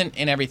this isn't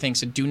in everything,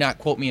 so do not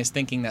quote me as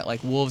thinking that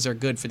like wolves are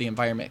good for the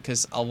environment,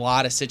 because a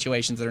lot of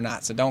situations they're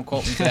not. So don't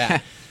quote me for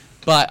that.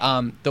 But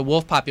the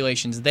wolf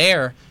populations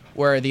there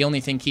were the only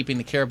thing keeping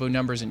the caribou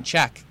numbers in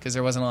check, because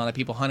there wasn't a lot of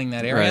people hunting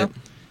that area. Right.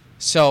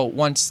 So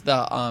once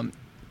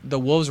the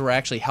wolves were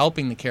actually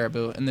helping the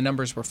caribou, and the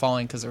numbers were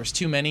falling because there was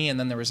too many, and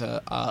then there was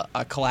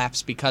a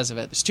collapse because of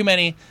it. There's too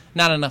many,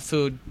 not enough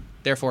food,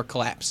 therefore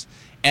collapse.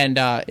 And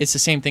it's the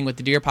same thing with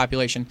the deer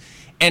population.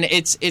 And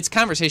it's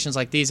conversations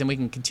like these, and we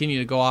can continue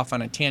to go off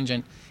on a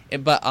tangent,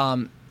 but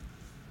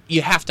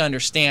you have to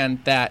understand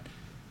that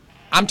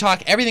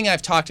everything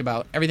I've talked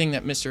about, everything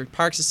that Mr.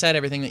 Parks has said,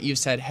 everything that you've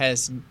said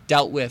has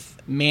dealt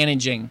with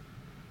managing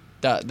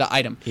the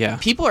item. Yeah.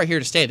 People are here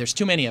to stay. There's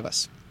too many of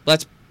us.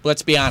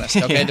 Let's be honest,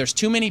 okay? Yeah. There's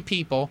too many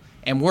people,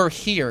 and we're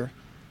here,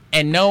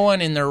 and no one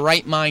in their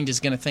right mind is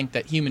going to think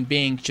that human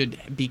beings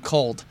should be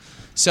cold.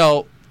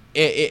 So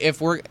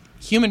if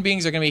human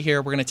beings are going to be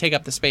here, we're going to take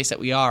up the space that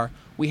we are.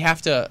 We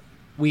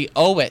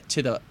owe it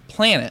to the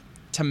planet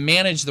to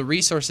manage the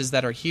resources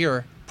that are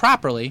here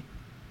properly,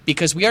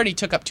 because we already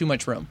took up too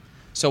much room.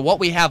 So what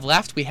we have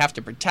left, we have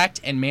to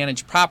protect and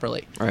manage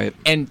properly. Right.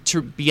 And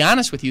to be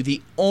honest with you,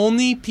 the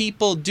only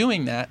people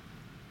doing that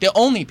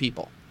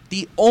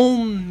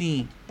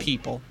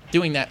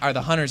are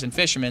the hunters and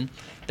fishermen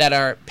that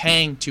are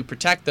paying to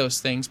protect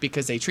those things,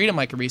 because they treat them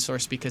like a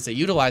resource, because they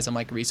utilize them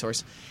like a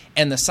resource.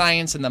 And the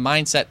science and the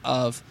mindset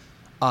of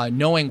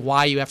knowing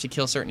why you have to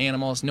kill certain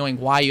animals, knowing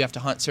why you have to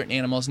hunt certain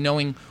animals,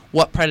 knowing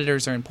what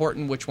predators are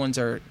important, which ones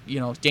are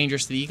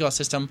dangerous to the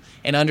ecosystem,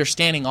 and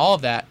understanding all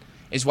of that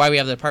is why we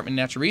have the Department of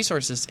Natural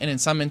Resources. And in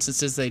some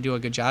instances, they do a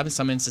good job. In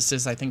some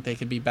instances, I think they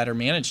could be better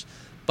managed.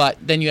 But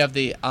then you have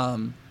the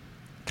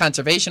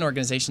conservation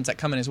organizations that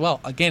come in as well,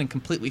 again,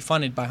 completely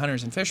funded by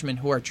hunters and fishermen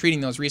who are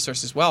treating those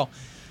resources well.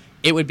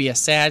 It would be a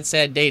sad,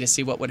 sad day to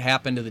see what would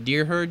happen to the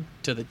deer herd,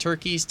 to the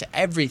turkeys, to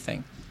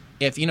everything.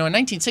 If, in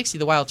 1960,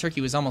 the wild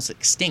turkey was almost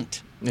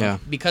extinct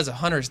because of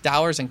hunters'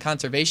 dollars and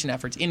conservation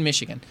efforts in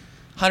Michigan.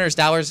 Hunters'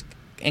 dollars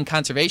and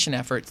conservation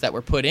efforts that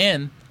were put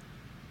in,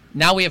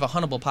 now we have a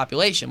huntable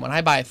population. When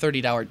I buy a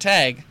 $30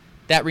 tag,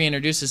 that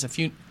reintroduces a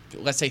few,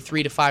 let's say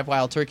 3 to 5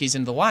 wild turkeys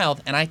into the wild,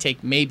 and I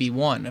take maybe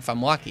one if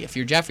I'm lucky. If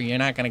you're Jeffrey, you're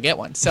not going to get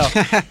one. So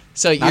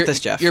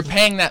this Jeff. You're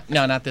paying that.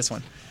 No, not this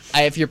one.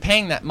 If you're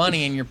paying that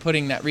money and you're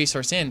putting that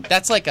resource in,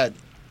 that's like a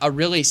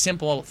really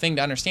simple thing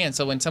to understand.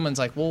 So when someone's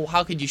like, well,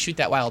 how could you shoot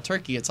that wild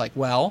turkey? It's like,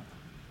 well,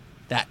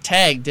 that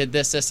tag did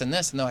this, this, and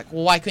this. And they're like,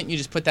 well, why couldn't you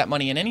just put that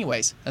money in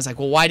anyways? I was like,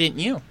 well, why didn't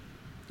you?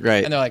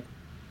 Right. And they're like,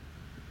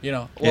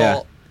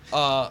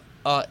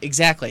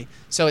 exactly.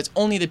 So it's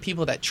only the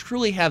people that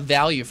truly have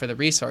value for the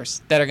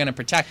resource that are going to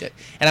protect it.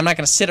 And I'm not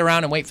going to sit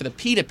around and wait for the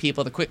PETA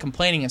people to quit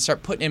complaining and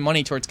start putting in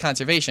money towards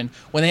conservation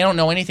when they don't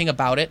know anything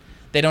about it,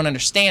 they don't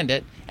understand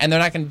it, and they're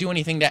not going to do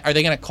anything. Are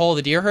they going to cull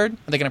the deer herd?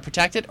 Are they going to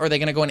protect it? Or are they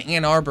going to go in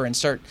Ann Arbor and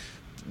start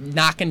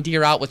knocking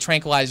deer out with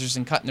tranquilizers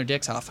and cutting their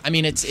dicks off? I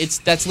mean,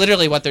 that's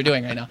literally what they're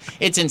doing right now.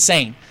 It's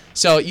insane.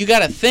 So you got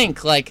to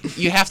think, like,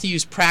 you have to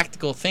use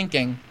practical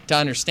thinking to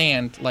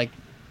understand, like,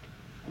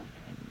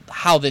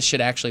 how this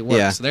should actually work.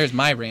 Yeah. So there's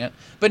my rant.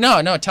 But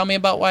no, tell me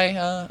about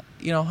why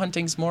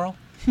hunting's moral.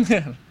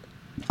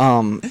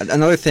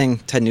 Another thing,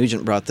 Ted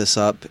Nugent brought this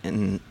up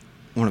in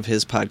one of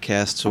his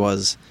podcasts,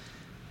 was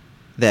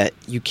that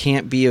you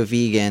can't be a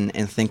vegan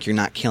and think you're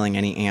not killing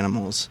any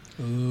animals.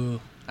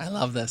 Ooh, I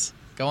love this.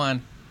 Go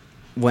on.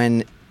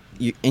 When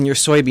you in your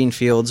soybean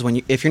fields,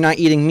 if you're not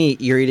eating meat,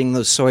 you're eating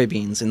those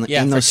soybeans and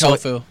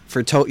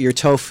for tofu. Your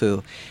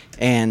tofu,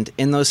 and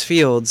in those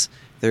fields,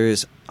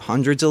 there's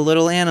hundreds of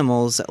little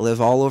animals that live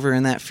all over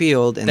in that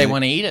field, and they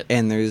want to eat it.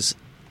 And there's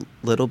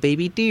little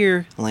baby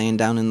deer laying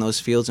down in those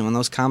fields, and when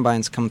those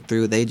combines come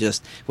through,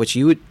 which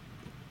you would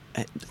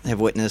have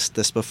witnessed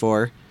this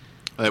before.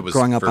 That was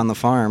growing up on the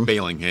farm.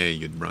 Baling hay,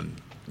 you'd run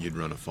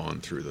a fawn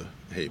through the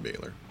hay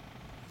baler.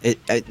 And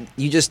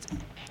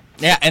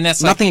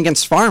that's like, nothing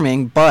against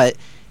farming, but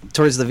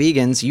towards the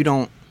vegans, you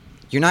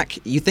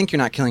think you're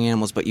not killing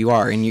animals, but you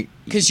are, and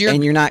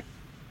you're not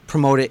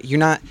you're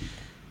not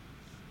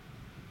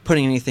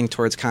putting anything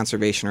towards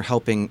conservation or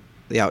helping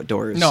the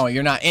outdoors. No,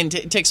 you're not. And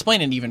to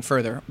explain it even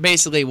further,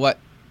 basically what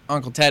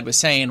Uncle Ted was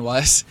saying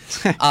was,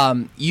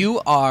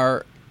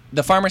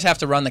 the farmers have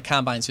to run the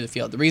combines through the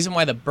field. The reason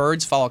why the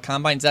birds follow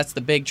combines, that's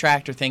the big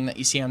tractor thing that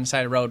you see on the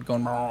side of the road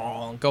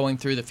going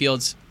through the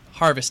fields,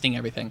 harvesting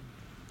everything.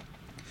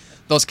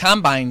 those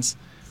combines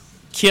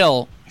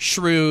kill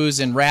shrews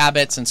and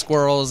rabbits and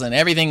squirrels and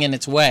everything in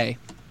its way,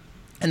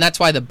 and that's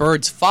why the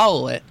birds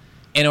follow it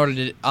in order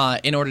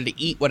to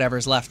eat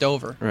whatever's left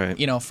over,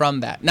 right.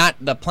 From that. Not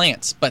the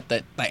plants, but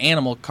the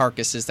animal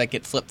carcasses that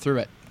get flipped through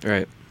it.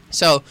 Right.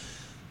 So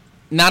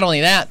not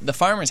only that, the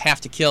farmers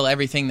have to kill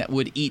everything that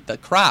would eat the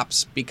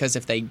crops, because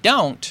if they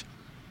don't,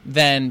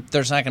 then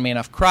there's not going to be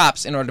enough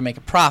crops in order to make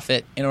a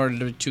profit, in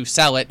order to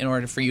sell it, in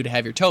order for you to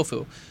have your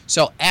tofu.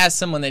 So as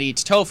someone that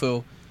eats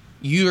tofu,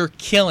 you're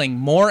killing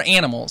more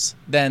animals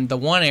than the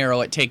one arrow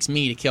it takes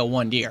me to kill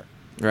one deer.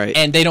 Right.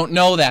 And they don't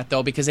know that,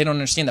 though, because they don't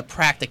understand the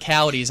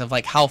practicalities of,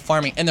 like, how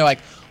farming... And they're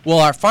like, well,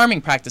 our farming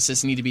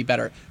practices need to be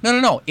better.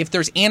 No. If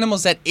there's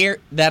animals that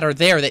are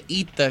there that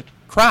eat the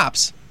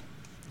crops,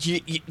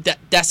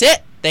 that's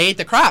it. They ate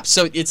the crops.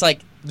 So it's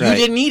like, you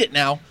didn't eat it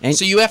now,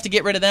 so you have to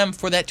get rid of them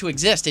for that to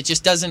exist. It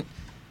just doesn't...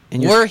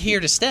 We're here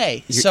to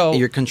stay.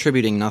 You're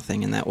contributing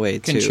nothing in that way,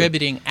 too.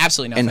 Contributing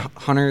absolutely nothing.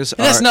 And hunters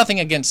and that's nothing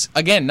against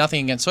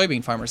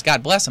soybean farmers.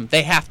 God bless them.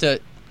 They have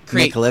to...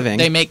 make a living.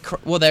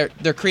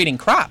 They're creating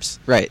crops,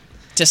 right,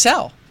 to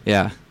sell.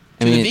 Yeah,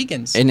 to the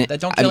vegans that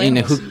don't kill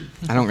animals.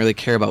 I don't really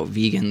care about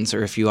vegans,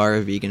 or if you are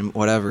a vegan,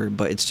 whatever.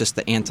 But it's just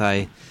the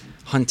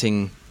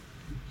anti-hunting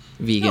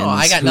vegans. No,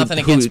 I got nothing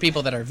against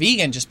people that are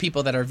vegan. Just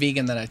people that are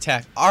vegan that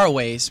attack our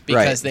ways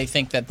because they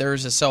think that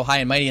theirs is so high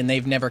and mighty, and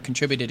they've never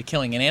contributed to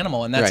killing an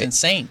animal, and that's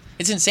insane.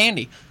 It's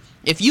insanity.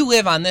 If you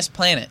live on this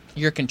planet,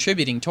 you're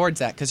contributing towards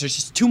that because there's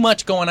just too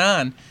much going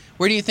on.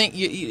 Where do you think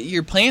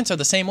your plants are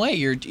the same way?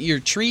 Your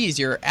trees,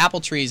 your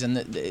apple trees,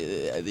 and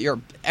your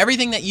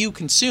everything that you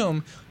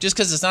consume, just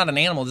because it's not an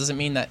animal doesn't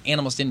mean that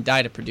animals didn't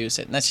die to produce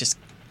it. And that's just,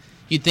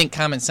 you'd think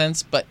common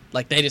sense, but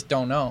like they just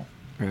don't know.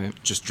 Right.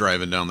 Just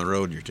driving down the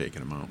road, you're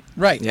taking them out.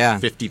 Right. Yeah.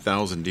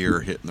 50,000 deer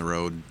are hitting the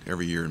road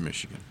every year in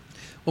Michigan.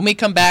 When we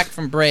come back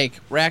from break,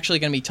 we're actually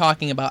going to be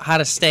talking about how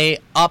to stay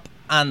up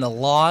on the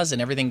laws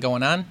and everything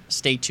going on.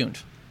 Stay tuned.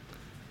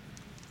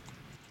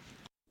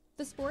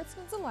 The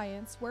Sportsman's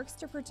Alliance works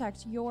to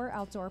protect your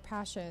outdoor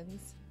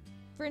passions.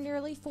 For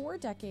nearly 4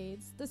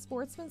 decades, the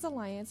Sportsman's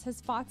Alliance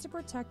has fought to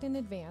protect and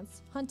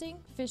advance hunting,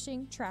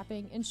 fishing,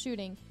 trapping, and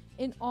shooting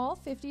in all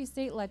 50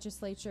 state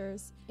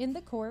legislatures, in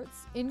the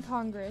courts, in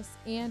Congress,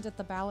 and at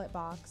the ballot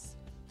box.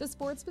 The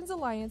Sportsman's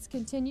Alliance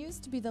continues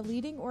to be the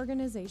leading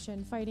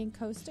organization fighting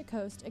coast to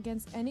coast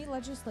against any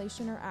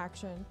legislation or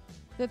action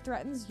that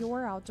threatens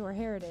your outdoor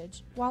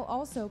heritage, while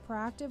also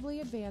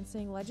proactively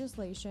advancing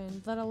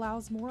legislation that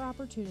allows more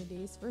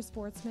opportunities for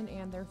sportsmen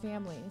and their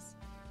families.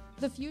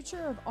 The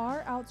future of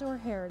our outdoor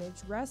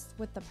heritage rests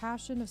with the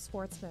passion of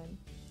sportsmen.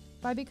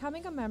 By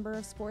becoming a member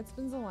of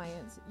Sportsman's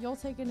Alliance, you'll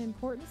take an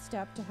important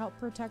step to help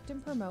protect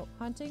and promote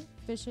hunting,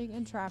 fishing,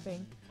 and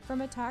trapping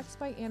from attacks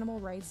by animal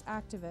rights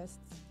activists.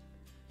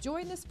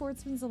 Join the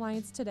Sportsman's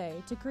Alliance today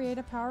to create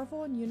a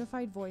powerful and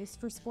unified voice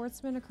for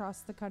sportsmen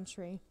across the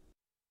country.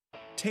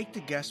 Take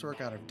the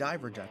guesswork out of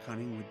diver duck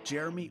hunting with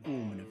Jeremy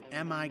Ullman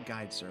of MI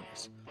Guide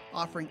Service.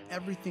 Offering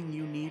everything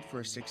you need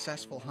for a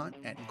successful hunt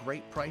at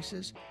great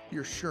prices,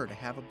 you're sure to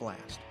have a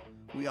blast.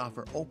 We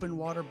offer open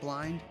water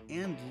blind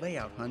and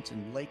layout hunts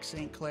in Lake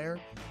St. Clair,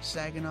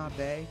 Saginaw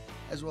Bay,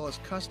 as well as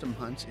custom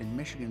hunts in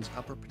Michigan's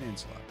Upper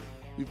Peninsula.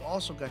 We've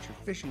also got your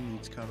fishing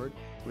needs covered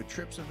with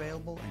trips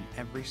available in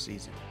every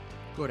season.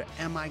 Go to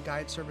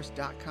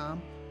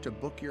miguideservice.com to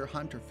book your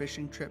hunt or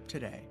fishing trip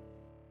today.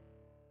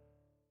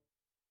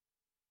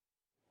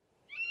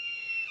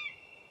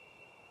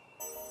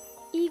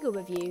 Eagle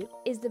Review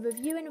is the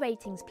review and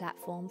ratings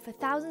platform for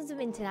thousands of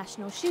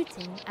international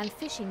shooting and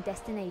fishing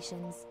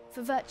destinations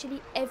for virtually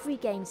every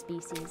game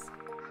species.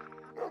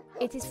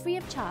 It is free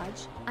of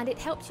charge, and it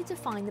helps you to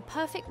find the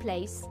perfect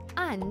place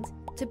and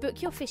to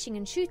book your fishing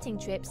and shooting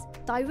trips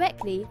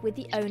directly with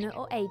the owner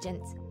or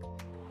agent.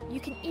 You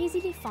can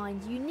easily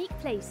find unique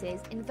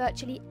places in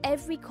virtually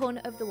every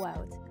corner of the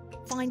world.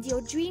 Find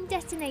your dream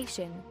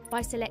destination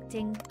by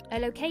selecting a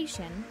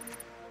location,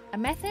 a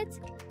method,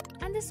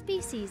 and a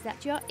species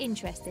that you are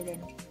interested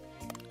in.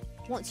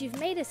 Once you've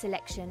made a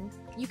selection,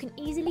 you can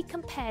easily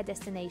compare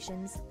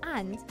destinations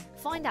and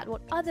find out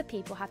what other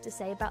people have to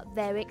say about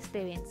their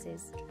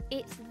experiences.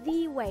 It's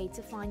the way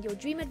to find your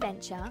dream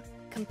adventure,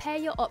 compare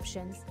your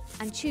options,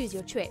 and choose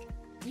your trip.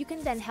 You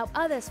can then help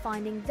others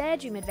finding their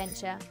dream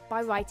adventure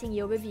by writing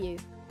your review.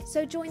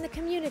 So join the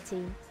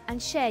community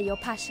and share your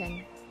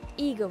passion.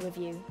 Eagle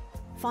Review.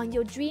 Find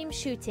your dream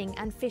shooting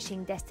and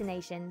fishing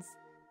destinations.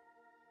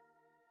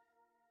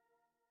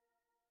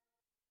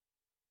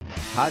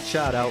 Hot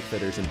Shot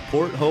Outfitters in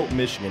Port Hope,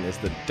 Michigan is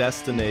the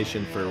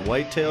destination for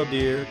whitetail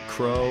deer,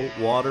 crow,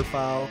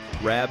 waterfowl,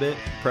 rabbit,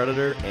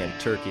 predator, and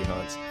turkey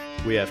hunts.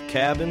 We have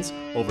cabins,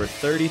 over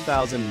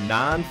 30,000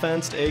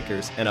 non-fenced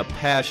acres, and a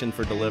passion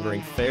for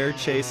delivering fair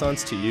chase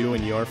hunts to you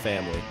and your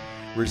family.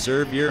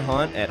 Reserve your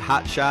hunt at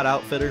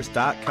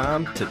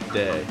hotshotoutfitters.com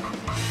today.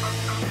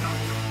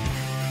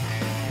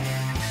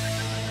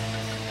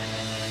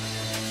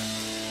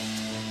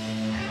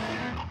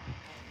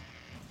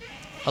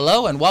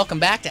 Hello and welcome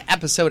back to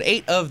episode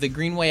 8 of the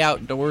Greenway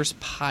Outdoors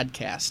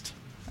podcast.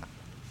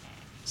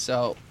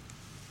 So,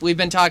 we've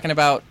been talking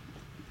about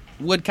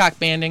woodcock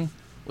banding.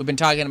 We've been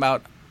talking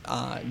about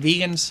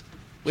vegans.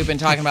 We've been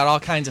talking about all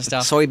kinds of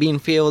stuff. Soybean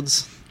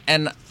fields.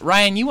 And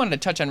Ryan, you wanted to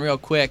touch on real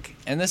quick,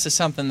 and this is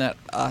something that,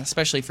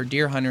 especially for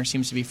deer hunters,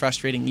 seems to be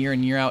frustrating year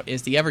in, year out,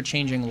 is the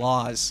ever-changing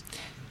laws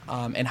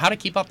and how to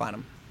keep up on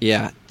them.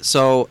 Yeah.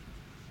 So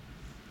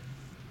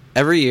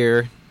every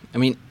year, I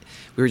mean,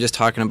 we were just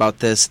talking about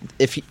this.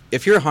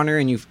 If you're a hunter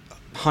and you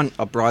hunt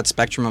a broad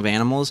spectrum of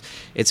animals,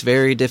 it's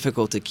very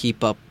difficult to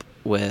keep up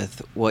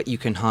with what you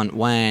can hunt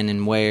when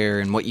and where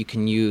and what you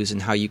can use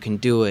and how you can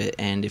do it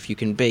and if you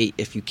can bait,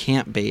 if you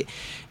can't bait.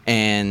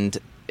 And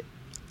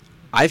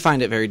I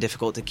find it very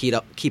difficult to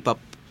keep up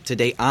to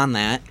date on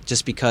that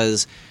just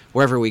because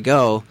wherever we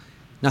go,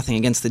 nothing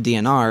against the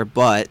DNR,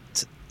 but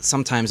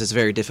sometimes it's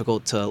very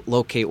difficult to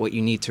locate what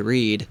you need to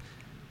read.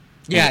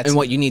 Yeah, and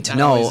what you need to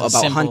know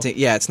about hunting.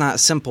 Yeah, it's not a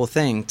simple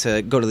thing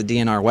to go to the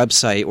DNR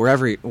website,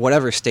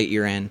 whatever state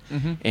you're in,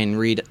 and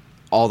read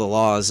all the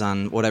laws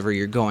on whatever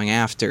you're going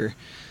after.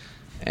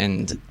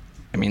 And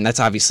I mean, that's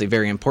obviously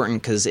very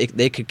important because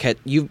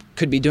you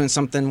could be doing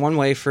something one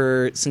way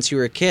since you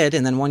were a kid,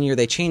 and then one year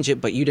they change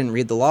it, but you didn't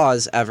read the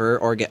laws ever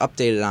or get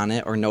updated on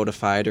it or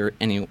notified or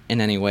in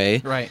any way.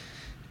 Right.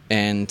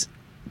 And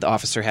the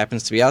officer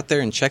happens to be out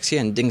there and checks you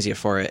and dings you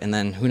for it, and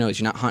then who knows,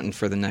 you're not hunting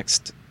for the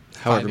next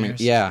however many.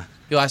 Yeah.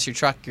 You lost your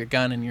truck, your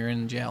gun, and you're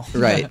in jail.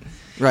 Right.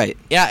 Right.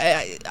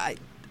 Yeah. I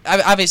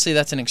obviously,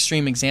 that's an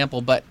extreme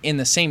example, but in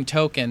the same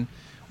token,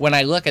 when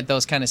I look at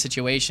those kind of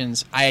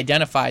situations, I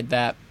identified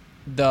that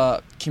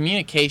the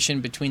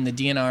communication between the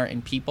DNR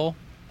and people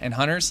and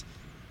hunters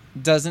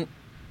doesn't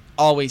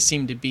always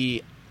seem to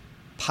be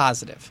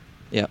positive.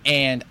 Yeah.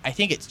 And I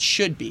think it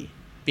should be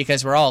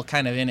because we're all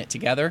kind of in it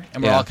together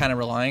and we're all kind of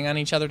relying on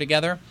each other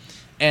together.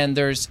 And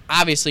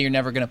obviously you're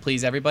never going to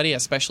please everybody,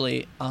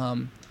 especially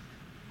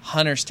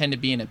hunters tend to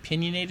be an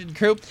opinionated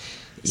group.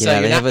 Yeah,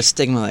 so they have a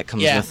stigma that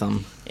comes with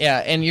them. Yeah,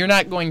 and you're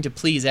not going to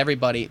please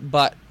everybody,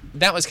 but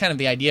that was kind of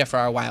the idea for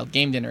our wild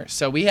game dinner.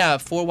 So we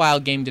have 4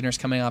 wild game dinners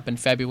coming up in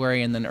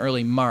February and then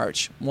early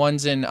March.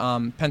 One's in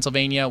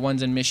Pennsylvania,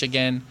 one's in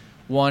Michigan,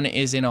 one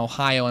is in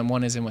Ohio, and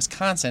one is in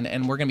Wisconsin.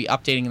 And we're going to be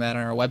updating that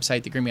on our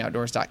website,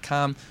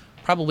 thegreamyoutdoors.com.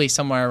 Probably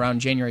somewhere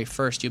around January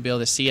 1st, you'll be able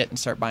to see it and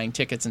start buying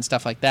tickets and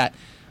stuff like that.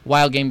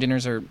 Wild game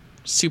dinners are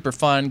super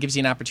fun, gives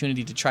you an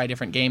opportunity to try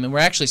different game, and we're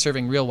actually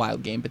serving real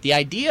wild game. But the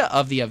idea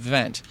of the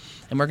event,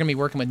 and we're going to be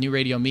working with New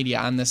Radio Media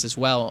on this as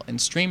well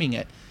and streaming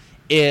it,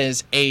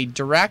 is a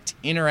direct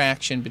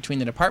interaction between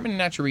the Department of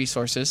Natural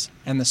Resources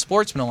and the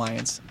Sportsman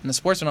Alliance. And the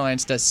Sportsman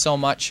Alliance does so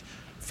much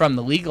from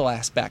the legal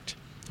aspect.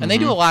 And they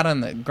do a lot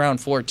on the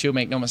ground floor, too,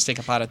 make no mistake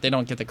about it. They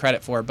don't get the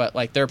credit for it, but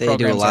like their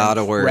programs are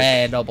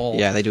incredible.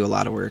 Yeah, they do a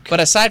lot of work.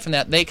 But aside from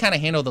that, they kind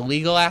of handle the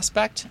legal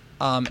aspect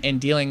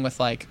and dealing with,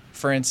 like,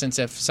 for instance,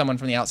 if someone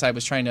from the outside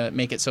was trying to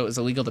make it so it was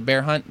illegal to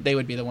bear hunt, they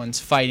would be the ones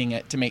fighting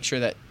it to make sure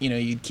that,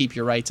 you'd keep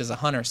your rights as a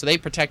hunter. So they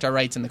protect our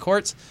rights in the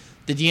courts.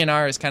 The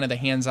DNR is kind of the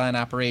hands-on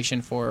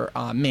operation for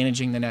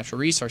managing the natural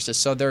resources.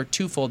 So they're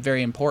twofold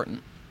very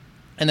important.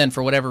 And then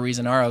for whatever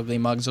reason, our ugly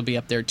mugs will be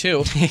up there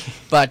too.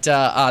 But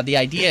the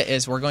idea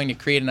is we're going to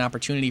create an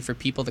opportunity for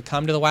people to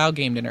come to the Wild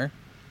Game Dinner,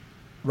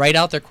 write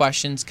out their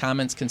questions,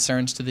 comments,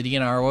 concerns to the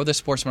DNR or the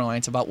Sportsman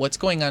Alliance about what's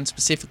going on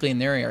specifically in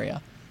their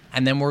area.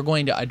 And then we're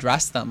going to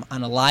address them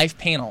on a live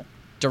panel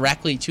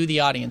directly to the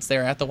audience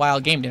there at the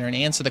Wild Game Dinner and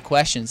answer the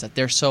questions that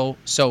they're so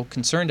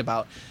concerned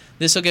about.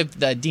 This will give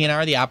the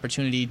DNR the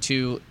opportunity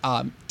to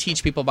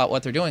teach people about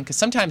what they're doing. Because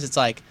sometimes it's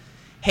like,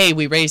 hey,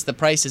 we raised the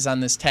prices on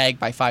this tag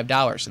by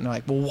 $5. And they're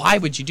like, well, why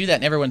would you do that?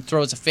 And everyone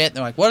throws a fit. And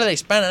they're like, what are they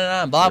spending it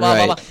on? Blah, blah,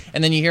 blah, blah.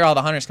 And then you hear all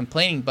the hunters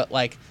complaining. But,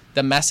 like,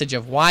 the message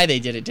of why they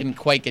did it didn't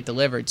quite get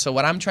delivered. So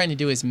what I'm trying to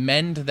do is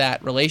mend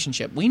that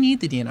relationship. We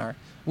need the DNR.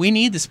 We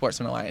need the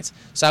Sportsman Alliance.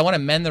 So I want to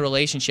mend the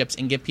relationships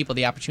and give people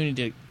the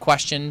opportunity to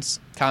questions,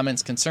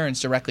 comments, concerns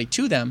directly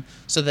to them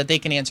so that they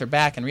can answer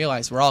back and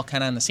realize we're all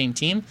kind of on the same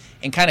team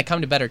and kind of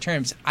come to better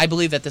terms. I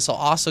believe that this will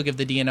also give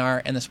the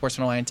DNR and the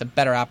Sportsman Alliance a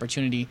better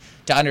opportunity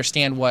to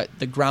understand what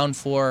the ground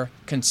floor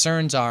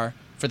concerns are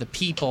for the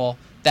people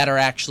that are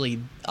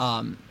actually,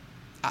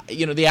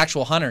 the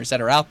actual hunters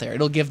that are out there.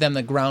 It'll give them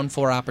the ground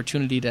floor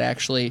opportunity to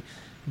actually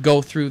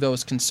go through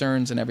those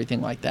concerns and everything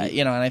like that,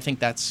 and I think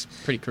that's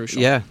pretty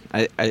crucial. Yeah,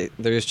 I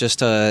there's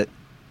just at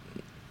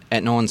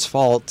no one's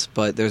fault,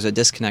 but there's a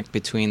disconnect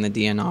between the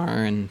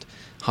DNR and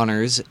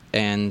hunters,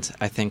 and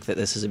I think that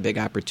this is a big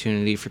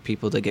opportunity for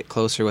people to get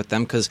closer with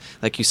them because,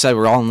 like you said,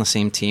 we're all on the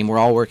same team, we're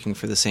all working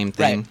for the same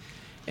thing,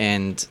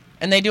 right.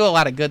 and they do a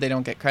lot of good they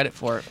don't get credit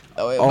for.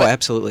 Oh,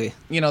 absolutely.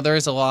 There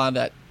is a law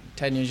that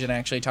Ted Nugent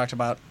actually talked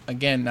about,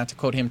 again, not to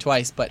quote him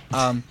twice, but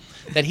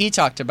that he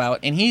talked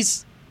about, and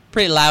he's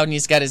pretty loud and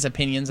he's got his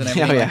opinions and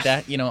everything like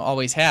that,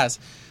 always has.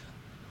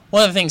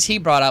 One of the things he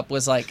brought up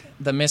was like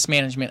the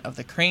mismanagement of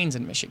the cranes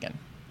in Michigan.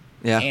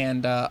 Yeah.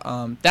 And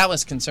that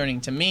was concerning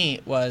to me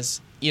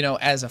was,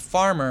 as a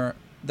farmer,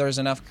 there's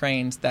enough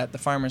cranes that the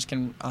farmers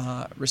can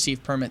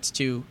receive permits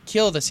to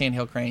kill the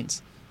sandhill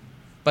cranes,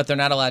 but they're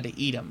not allowed to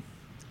eat them.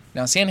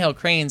 Now, sandhill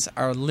cranes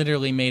are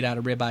literally made out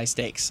of ribeye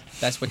steaks.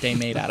 That's what they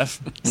made out of.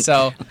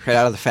 So Right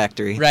out of the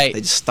factory. Right.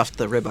 They just stuffed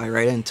the ribeye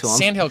right into them.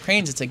 sandhill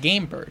cranes, it's a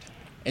game bird.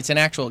 It's an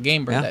actual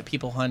game bird Yeah. that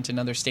people hunt in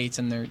other states,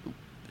 and they're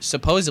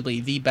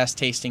supposedly the best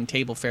tasting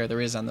table fare there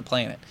is on the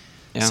planet.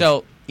 Yeah.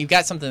 So you've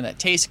got something that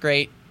tastes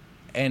great,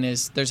 and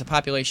there's a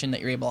population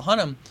that you're able to hunt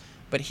them.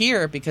 But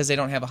here, because they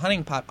don't have a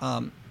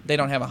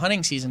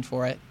hunting season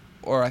for it,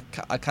 or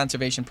a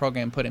conservation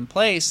program put in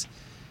place,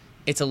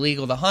 it's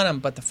illegal to hunt them,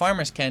 but the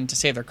farmers can to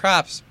save their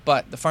crops,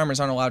 but the farmers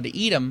aren't allowed to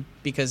eat them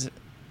because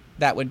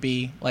that would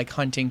be like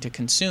hunting to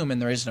consume,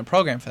 and there isn't a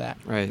program for that.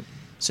 Right.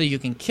 So you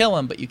can kill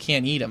them, but you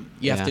can't eat them.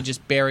 You have Yeah. to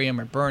just bury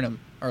them or burn them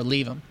or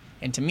leave them.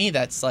 And to me,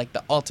 that's like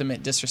the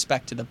ultimate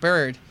disrespect to the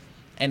bird,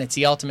 and it's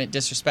the ultimate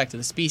disrespect to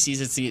the species.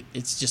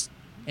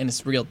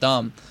 It's real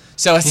dumb.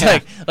 So it's Yeah.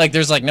 like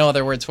there's like no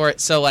other words for it.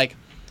 So like,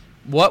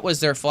 what was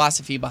their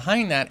philosophy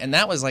behind that? And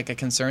that was like a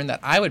concern that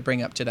I would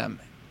bring up to them.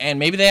 And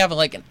maybe they have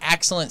like an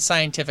excellent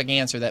scientific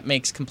answer that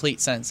makes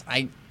complete sense.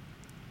 I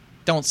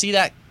don't see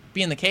that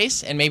being the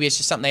case, and maybe it's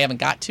just something they haven't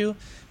got to.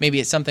 Maybe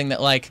it's something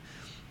that like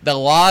the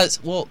laws,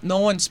 well, no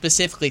one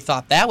specifically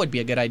thought that would be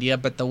a good idea,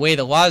 but the way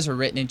the laws were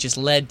written, it just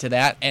led to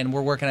that, and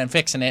we're working on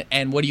fixing it.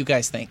 And what do you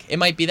guys think? It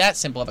might be that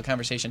simple of a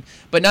conversation,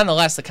 but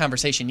nonetheless, the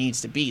conversation needs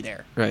to be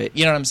there. Right.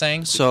 You know what I'm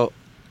saying? So,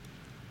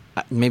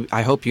 maybe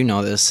I hope you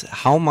know this.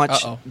 How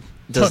much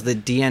does the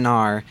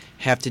DNR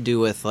have to do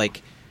with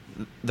like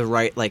the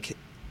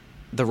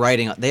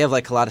writing? They have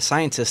like a lot of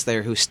scientists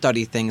there who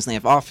study things, and they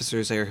have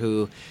officers there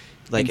who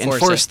like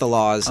enforce the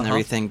laws and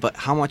everything. But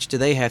how much do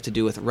they have to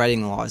do with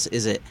writing the laws?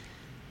 Is it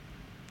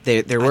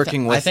they're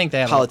working with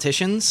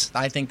politicians?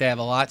 I think they have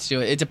a lot to do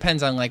with it. It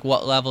depends on like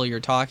what level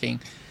you're talking.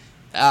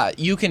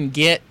 You can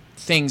get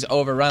things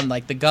overrun.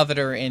 Like the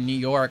governor in New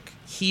York,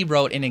 he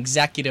wrote an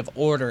executive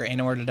order in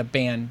order to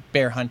ban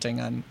bear hunting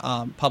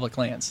on public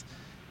lands,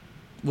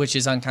 which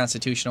is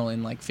unconstitutional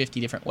in like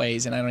 50 different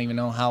ways. And I don't even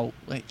know how.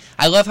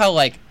 I love how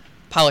like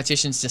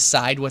politicians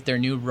decide what their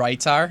new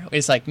rights are.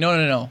 It's like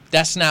no,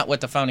 that's not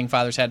what the founding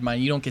fathers had in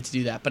mind. You don't get to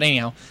do that. But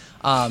anyhow,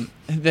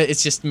 it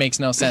just makes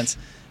no sense.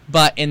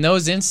 But in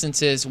those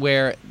instances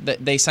where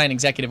they sign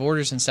executive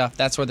orders and stuff,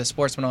 that's where the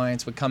Sportsman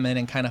Alliance would come in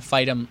and kind of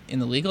fight them in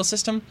the legal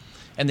system,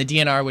 and the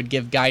DNR would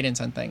give guidance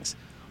on things.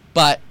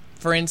 But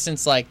for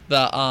instance, like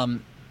the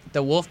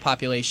wolf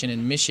population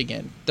in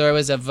Michigan, there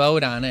was a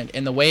vote on it,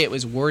 and the way it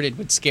was worded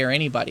would scare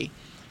anybody.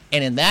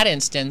 And in that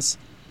instance,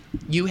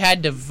 you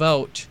had to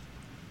vote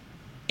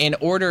in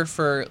order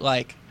for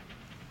like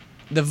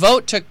the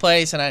vote took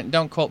place, and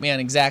don't quote me on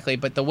exactly,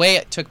 but the way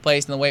it took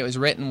place and the way it was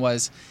written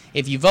was,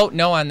 if you vote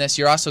no on this,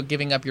 you're also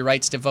giving up your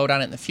rights to vote on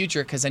it in the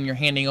future, because then you're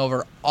handing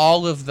over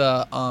all of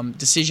the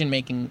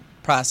decision-making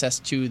process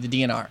to the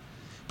DNR.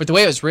 But the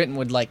way it was written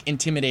would like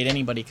intimidate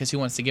anybody, because who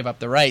wants to give up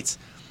their rights?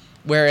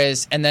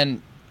 Whereas, and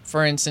then,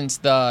 for instance,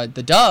 the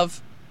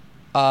dove,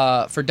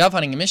 for dove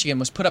hunting in Michigan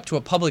was put up to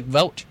a public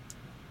vote,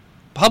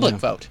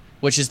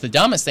 which is the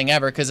dumbest thing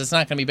ever, because it's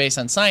not going to be based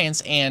on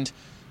science, and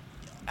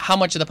how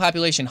much of the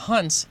population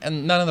hunts,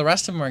 and none of the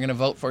rest of them are going to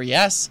vote for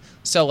yes.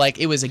 So like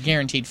it was a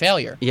guaranteed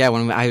failure. Yeah,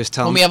 when we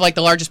have like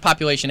the largest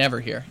population ever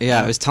here.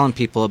 Yeah, I was telling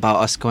people about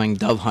us going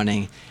dove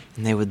hunting,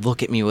 and they would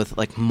look at me with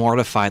like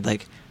mortified,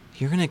 like,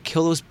 "You're gonna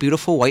kill those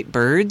beautiful white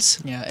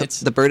birds?" Yeah, it's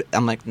the bird.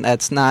 I'm like,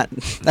 that's not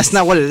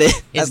what it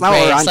is. That's not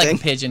what we're hunting. It's like a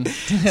pigeon.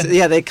 So,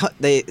 yeah,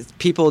 they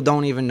people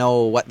don't even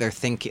know what they're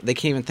thinking. They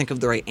can't even think of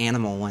the right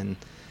animal when.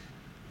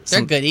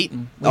 They're good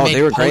eating. We made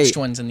they were poached great.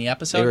 ones in the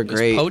episode. They were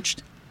great.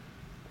 Poached.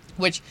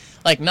 Which,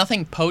 like,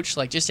 nothing poached,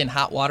 like, just in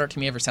hot water to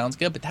me ever sounds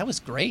good, but that was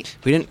great.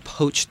 We didn't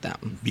poach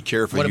them. Be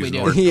careful What did we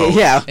using do? the word poach.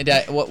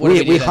 Yeah. What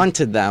did we do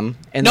hunted them.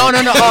 And no. Oh,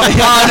 no.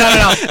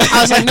 I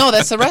was like, no,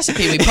 that's the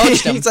recipe. We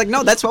poached them. He's like,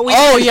 no, that's what we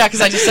Oh, yeah,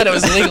 because I just said it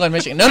was illegal in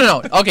Michigan.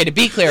 No. Okay, to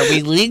be clear,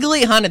 we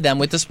legally hunted them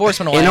with the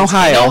Sportsman Alliance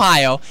in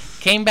Ohio,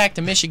 came back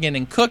to Michigan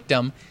and cooked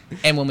them,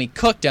 and when we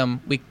cooked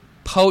them, we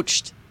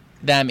poached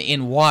them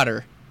in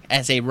water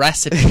as a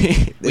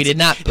recipe. We did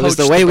not poach it was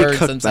the way we birds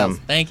cooked themselves.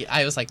 them. Thank you.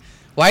 I was like,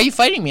 why are you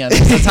fighting me on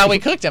this? That's how we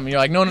cooked them. And you're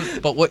like, no,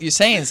 but what you're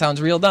saying sounds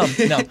real dumb.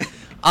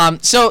 No.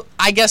 So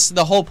I guess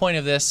the whole point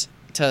of this,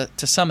 to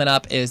sum it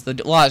up, is the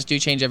laws do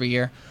change every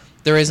year.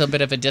 There is a bit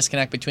of a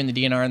disconnect between the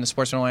DNR and the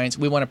Sportsman Alliance.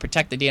 We want to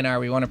protect the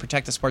DNR. We want to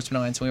protect the Sportsman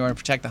Alliance. And we want to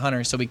protect the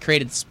hunters. So we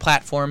created this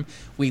platform.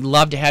 We'd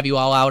love to have you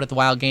all out at the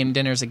Wild Game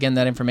Dinners. Again,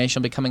 that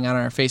information will be coming out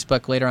on our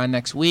Facebook later on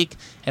next week,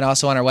 and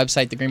also on our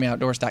website,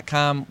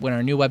 thegreenmayoutdoors.com, when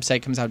our new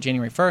website comes out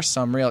January 1st.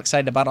 So I'm real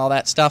excited about all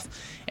that stuff,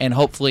 and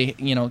hopefully,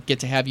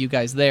 get to have you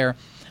guys there.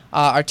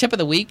 Our tip of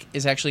the week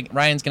is actually,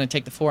 Ryan's going to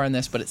take the floor on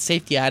this, but it's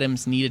safety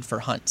items needed for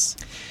hunts.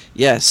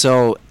 Yeah,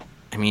 so,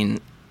 I mean,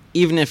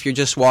 even if you're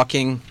just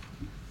walking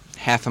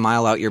half a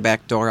mile out your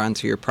back door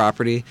onto your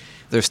property,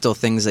 there's still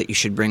things that you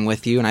should bring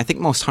with you. And I think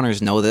most hunters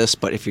know this,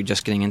 but if you're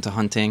just getting into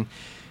hunting,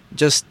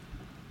 just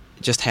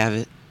have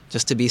it,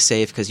 just to be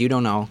safe, because you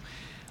don't know.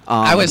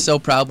 I was so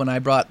proud when I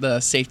brought the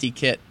safety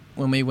kit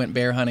when we went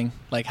bear hunting.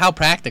 Like, how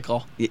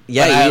practical.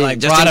 Yeah, I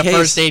brought a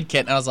first aid kit,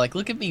 and I was like,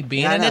 look at me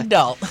being an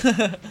adult.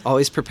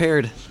 Always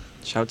prepared.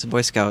 Shout out to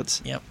Boy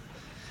Scouts. Yep.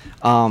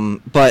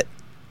 But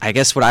I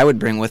guess what I would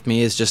bring with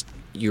me is just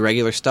your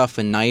regular stuff,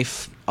 a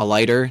knife, a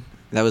lighter.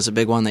 That was a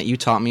big one that you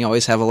taught me.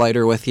 Always have a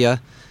lighter with you.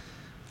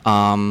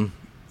 And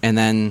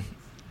then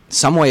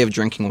some way of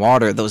drinking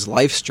water. Those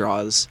life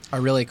straws are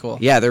really cool.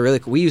 Yeah, they're really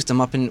cool. We used them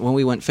when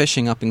we went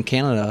fishing up in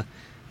Canada,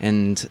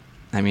 and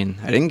I mean,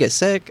 I didn't get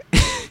sick,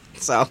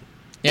 so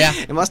yeah,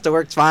 it must have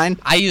worked fine.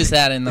 I used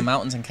that in the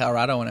mountains in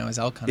Colorado when I was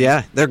elk hunting.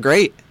 Yeah, they're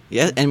great.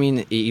 Yeah, I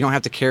mean, you don't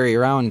have to carry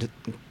around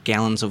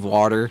gallons of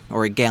water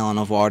or a gallon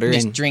of water. You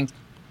just and drink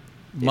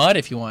mud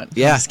if you want.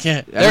 Yeah,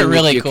 they're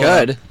really you cool.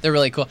 Could. They're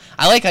really cool.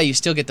 I like how you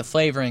still get the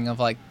flavoring of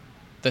like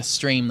the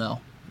stream though.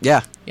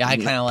 Yeah, yeah, I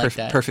kind of like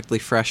that. Perfectly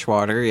fresh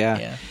water.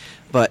 Yeah.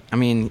 But I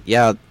mean,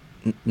 yeah,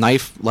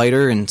 knife,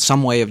 lighter, and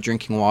some way of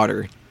drinking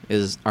water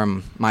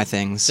are my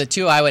things. The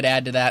two I would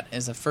add to that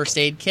is a first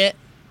aid kit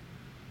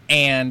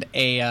and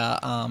a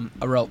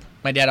rope.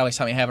 My dad always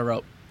taught me to have a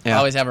rope. Yeah. I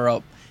always have a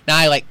rope. Now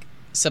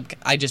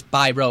I just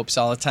buy ropes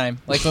all the time.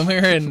 Like when we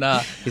were in,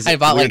 I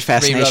bought weird like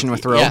fascination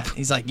with rope. Yeah,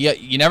 he's like,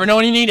 you never know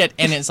when you need it,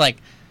 and it's like,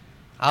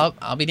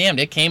 I'll be damned.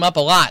 It came up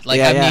a lot.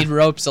 Like I need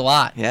ropes a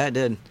lot. Yeah, it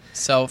did.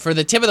 So for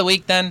the tip of the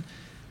week, then,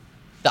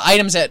 the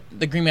items that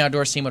the Green Bay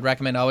Outdoors team would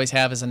recommend to always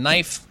have is a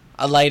knife,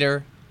 a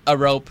lighter, a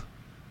rope,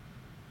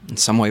 and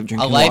some way of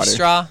drinking a life water.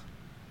 straw,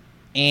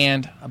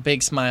 and a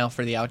big smile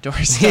for the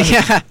outdoors.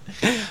 Yeah.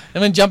 I'm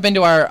going to jump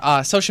into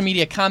our social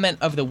media comment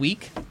of the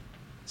week.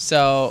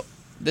 So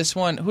this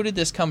one, who did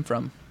this come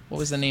from? What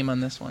was the name on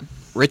this one?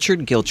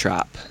 Richard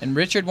Giltrop. And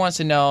Richard wants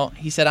to know,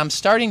 he said, I'm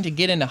starting to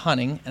get into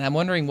hunting, and I'm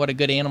wondering what a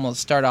good animal to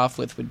start off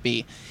with would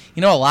be.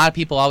 You know, a lot of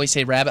people always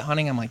say rabbit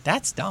hunting. I'm like,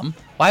 that's dumb.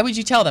 Why would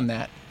you tell them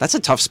that? That's a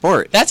tough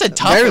sport. That's a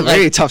tough,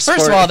 very tough sport.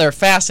 First of all, they're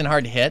fast and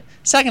hard to hit.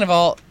 Second of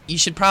all, you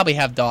should probably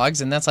have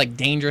dogs, and that's like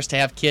dangerous to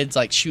have kids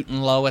like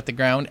shooting low at the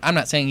ground. I'm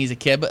not saying he's a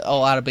kid, but a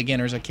lot of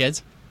beginners are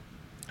kids.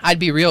 I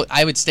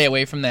would stay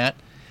away from that.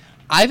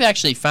 I've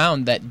actually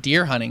found that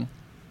deer hunting,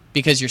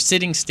 because you're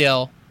sitting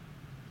still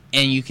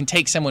and you can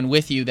take someone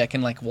with you that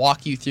can like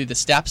walk you through the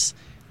steps,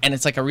 and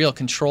it's like a real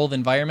controlled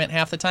environment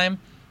half the time.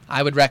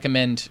 I would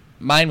recommend,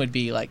 mine would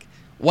be like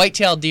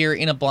whitetail deer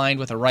in a blind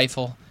with a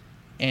rifle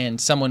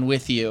and someone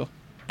with you.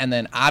 And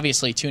then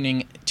obviously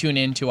tune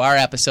in to our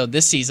episode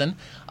this season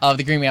of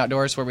the Green Bay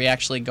Outdoors, where we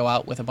actually go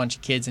out with a bunch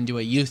of kids and do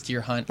a youth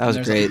deer hunt. That was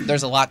great.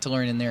 There's a lot to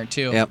learn in there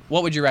too. Yep.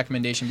 What would your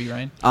recommendation be,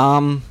 Ryan?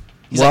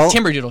 He's like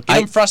Timberdoodle.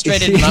 Get him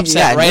frustrated and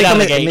upset right out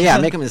of the gate. Yeah,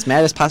 make him as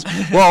mad as possible.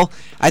 Well,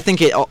 I think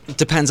it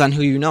depends on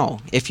who you know.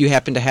 If you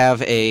happen to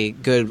have a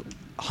good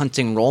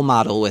hunting role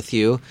model with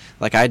you,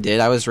 like I did,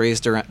 I was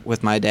raised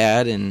with my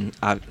dad, and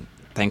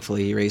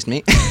thankfully he raised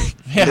me.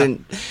 He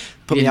didn't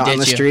put me out on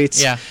the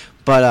streets. Yeah.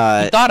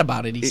 But he thought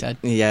about it, he said.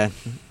 Yeah,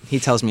 he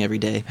tells me every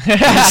day.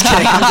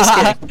 I'm just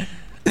kidding.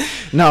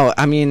 No,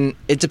 I mean,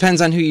 it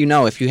depends on who you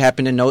know. If you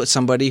happen to know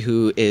somebody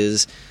who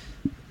is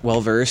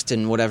well-versed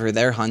in whatever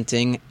they're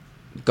hunting,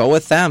 go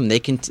with them. They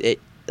can,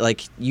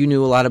 like, you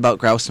knew a lot about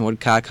grouse and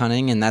woodcock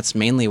hunting, and that's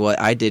mainly what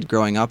I did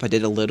growing up. I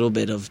did a little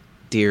bit of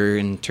deer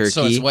and turkey.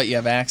 So it's what you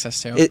have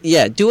access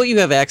to. Do what you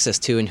have access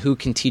to, and who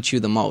can teach you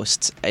the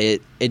most.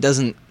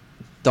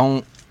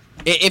 Don't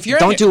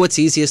do what's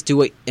easiest. Do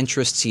what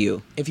interests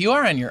you. If you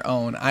are on your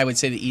own, I would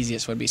say the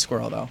easiest would be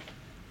squirrel, though.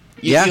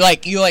 You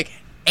like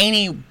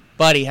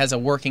anybody has a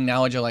working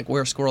knowledge of like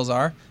where squirrels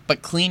are,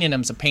 but cleaning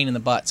them's a pain in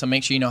the butt. So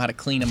make sure you know how to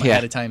clean them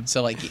ahead of time.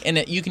 So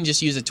you can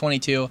just use a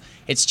 .22.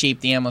 It's cheap.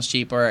 The ammo's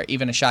cheap, or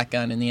even a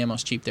shotgun, and the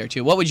ammo's cheap there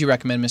too. What would you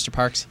recommend, Mr.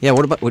 Parks? Yeah.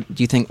 What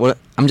do you think?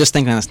 I'm just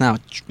thinking of this now.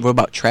 What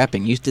about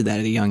trapping? You did that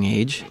at a young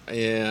age.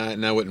 Yeah,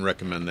 and I wouldn't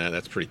recommend that.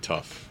 That's pretty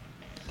tough.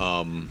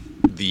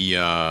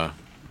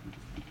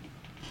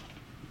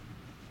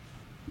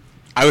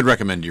 I would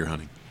recommend deer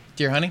hunting.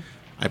 Deer hunting?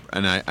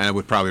 I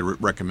would probably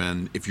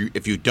recommend if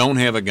you don't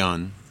have a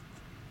gun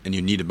and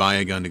you need to buy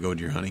a gun to go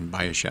deer hunting,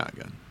 buy a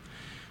shotgun.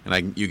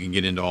 And you can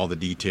get into all the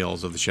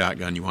details of the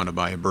shotgun. You want to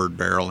buy a bird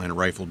barrel and a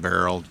rifle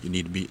barrel. You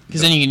need to be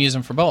because then you can use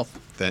them for both.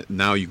 That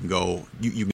now you can go. You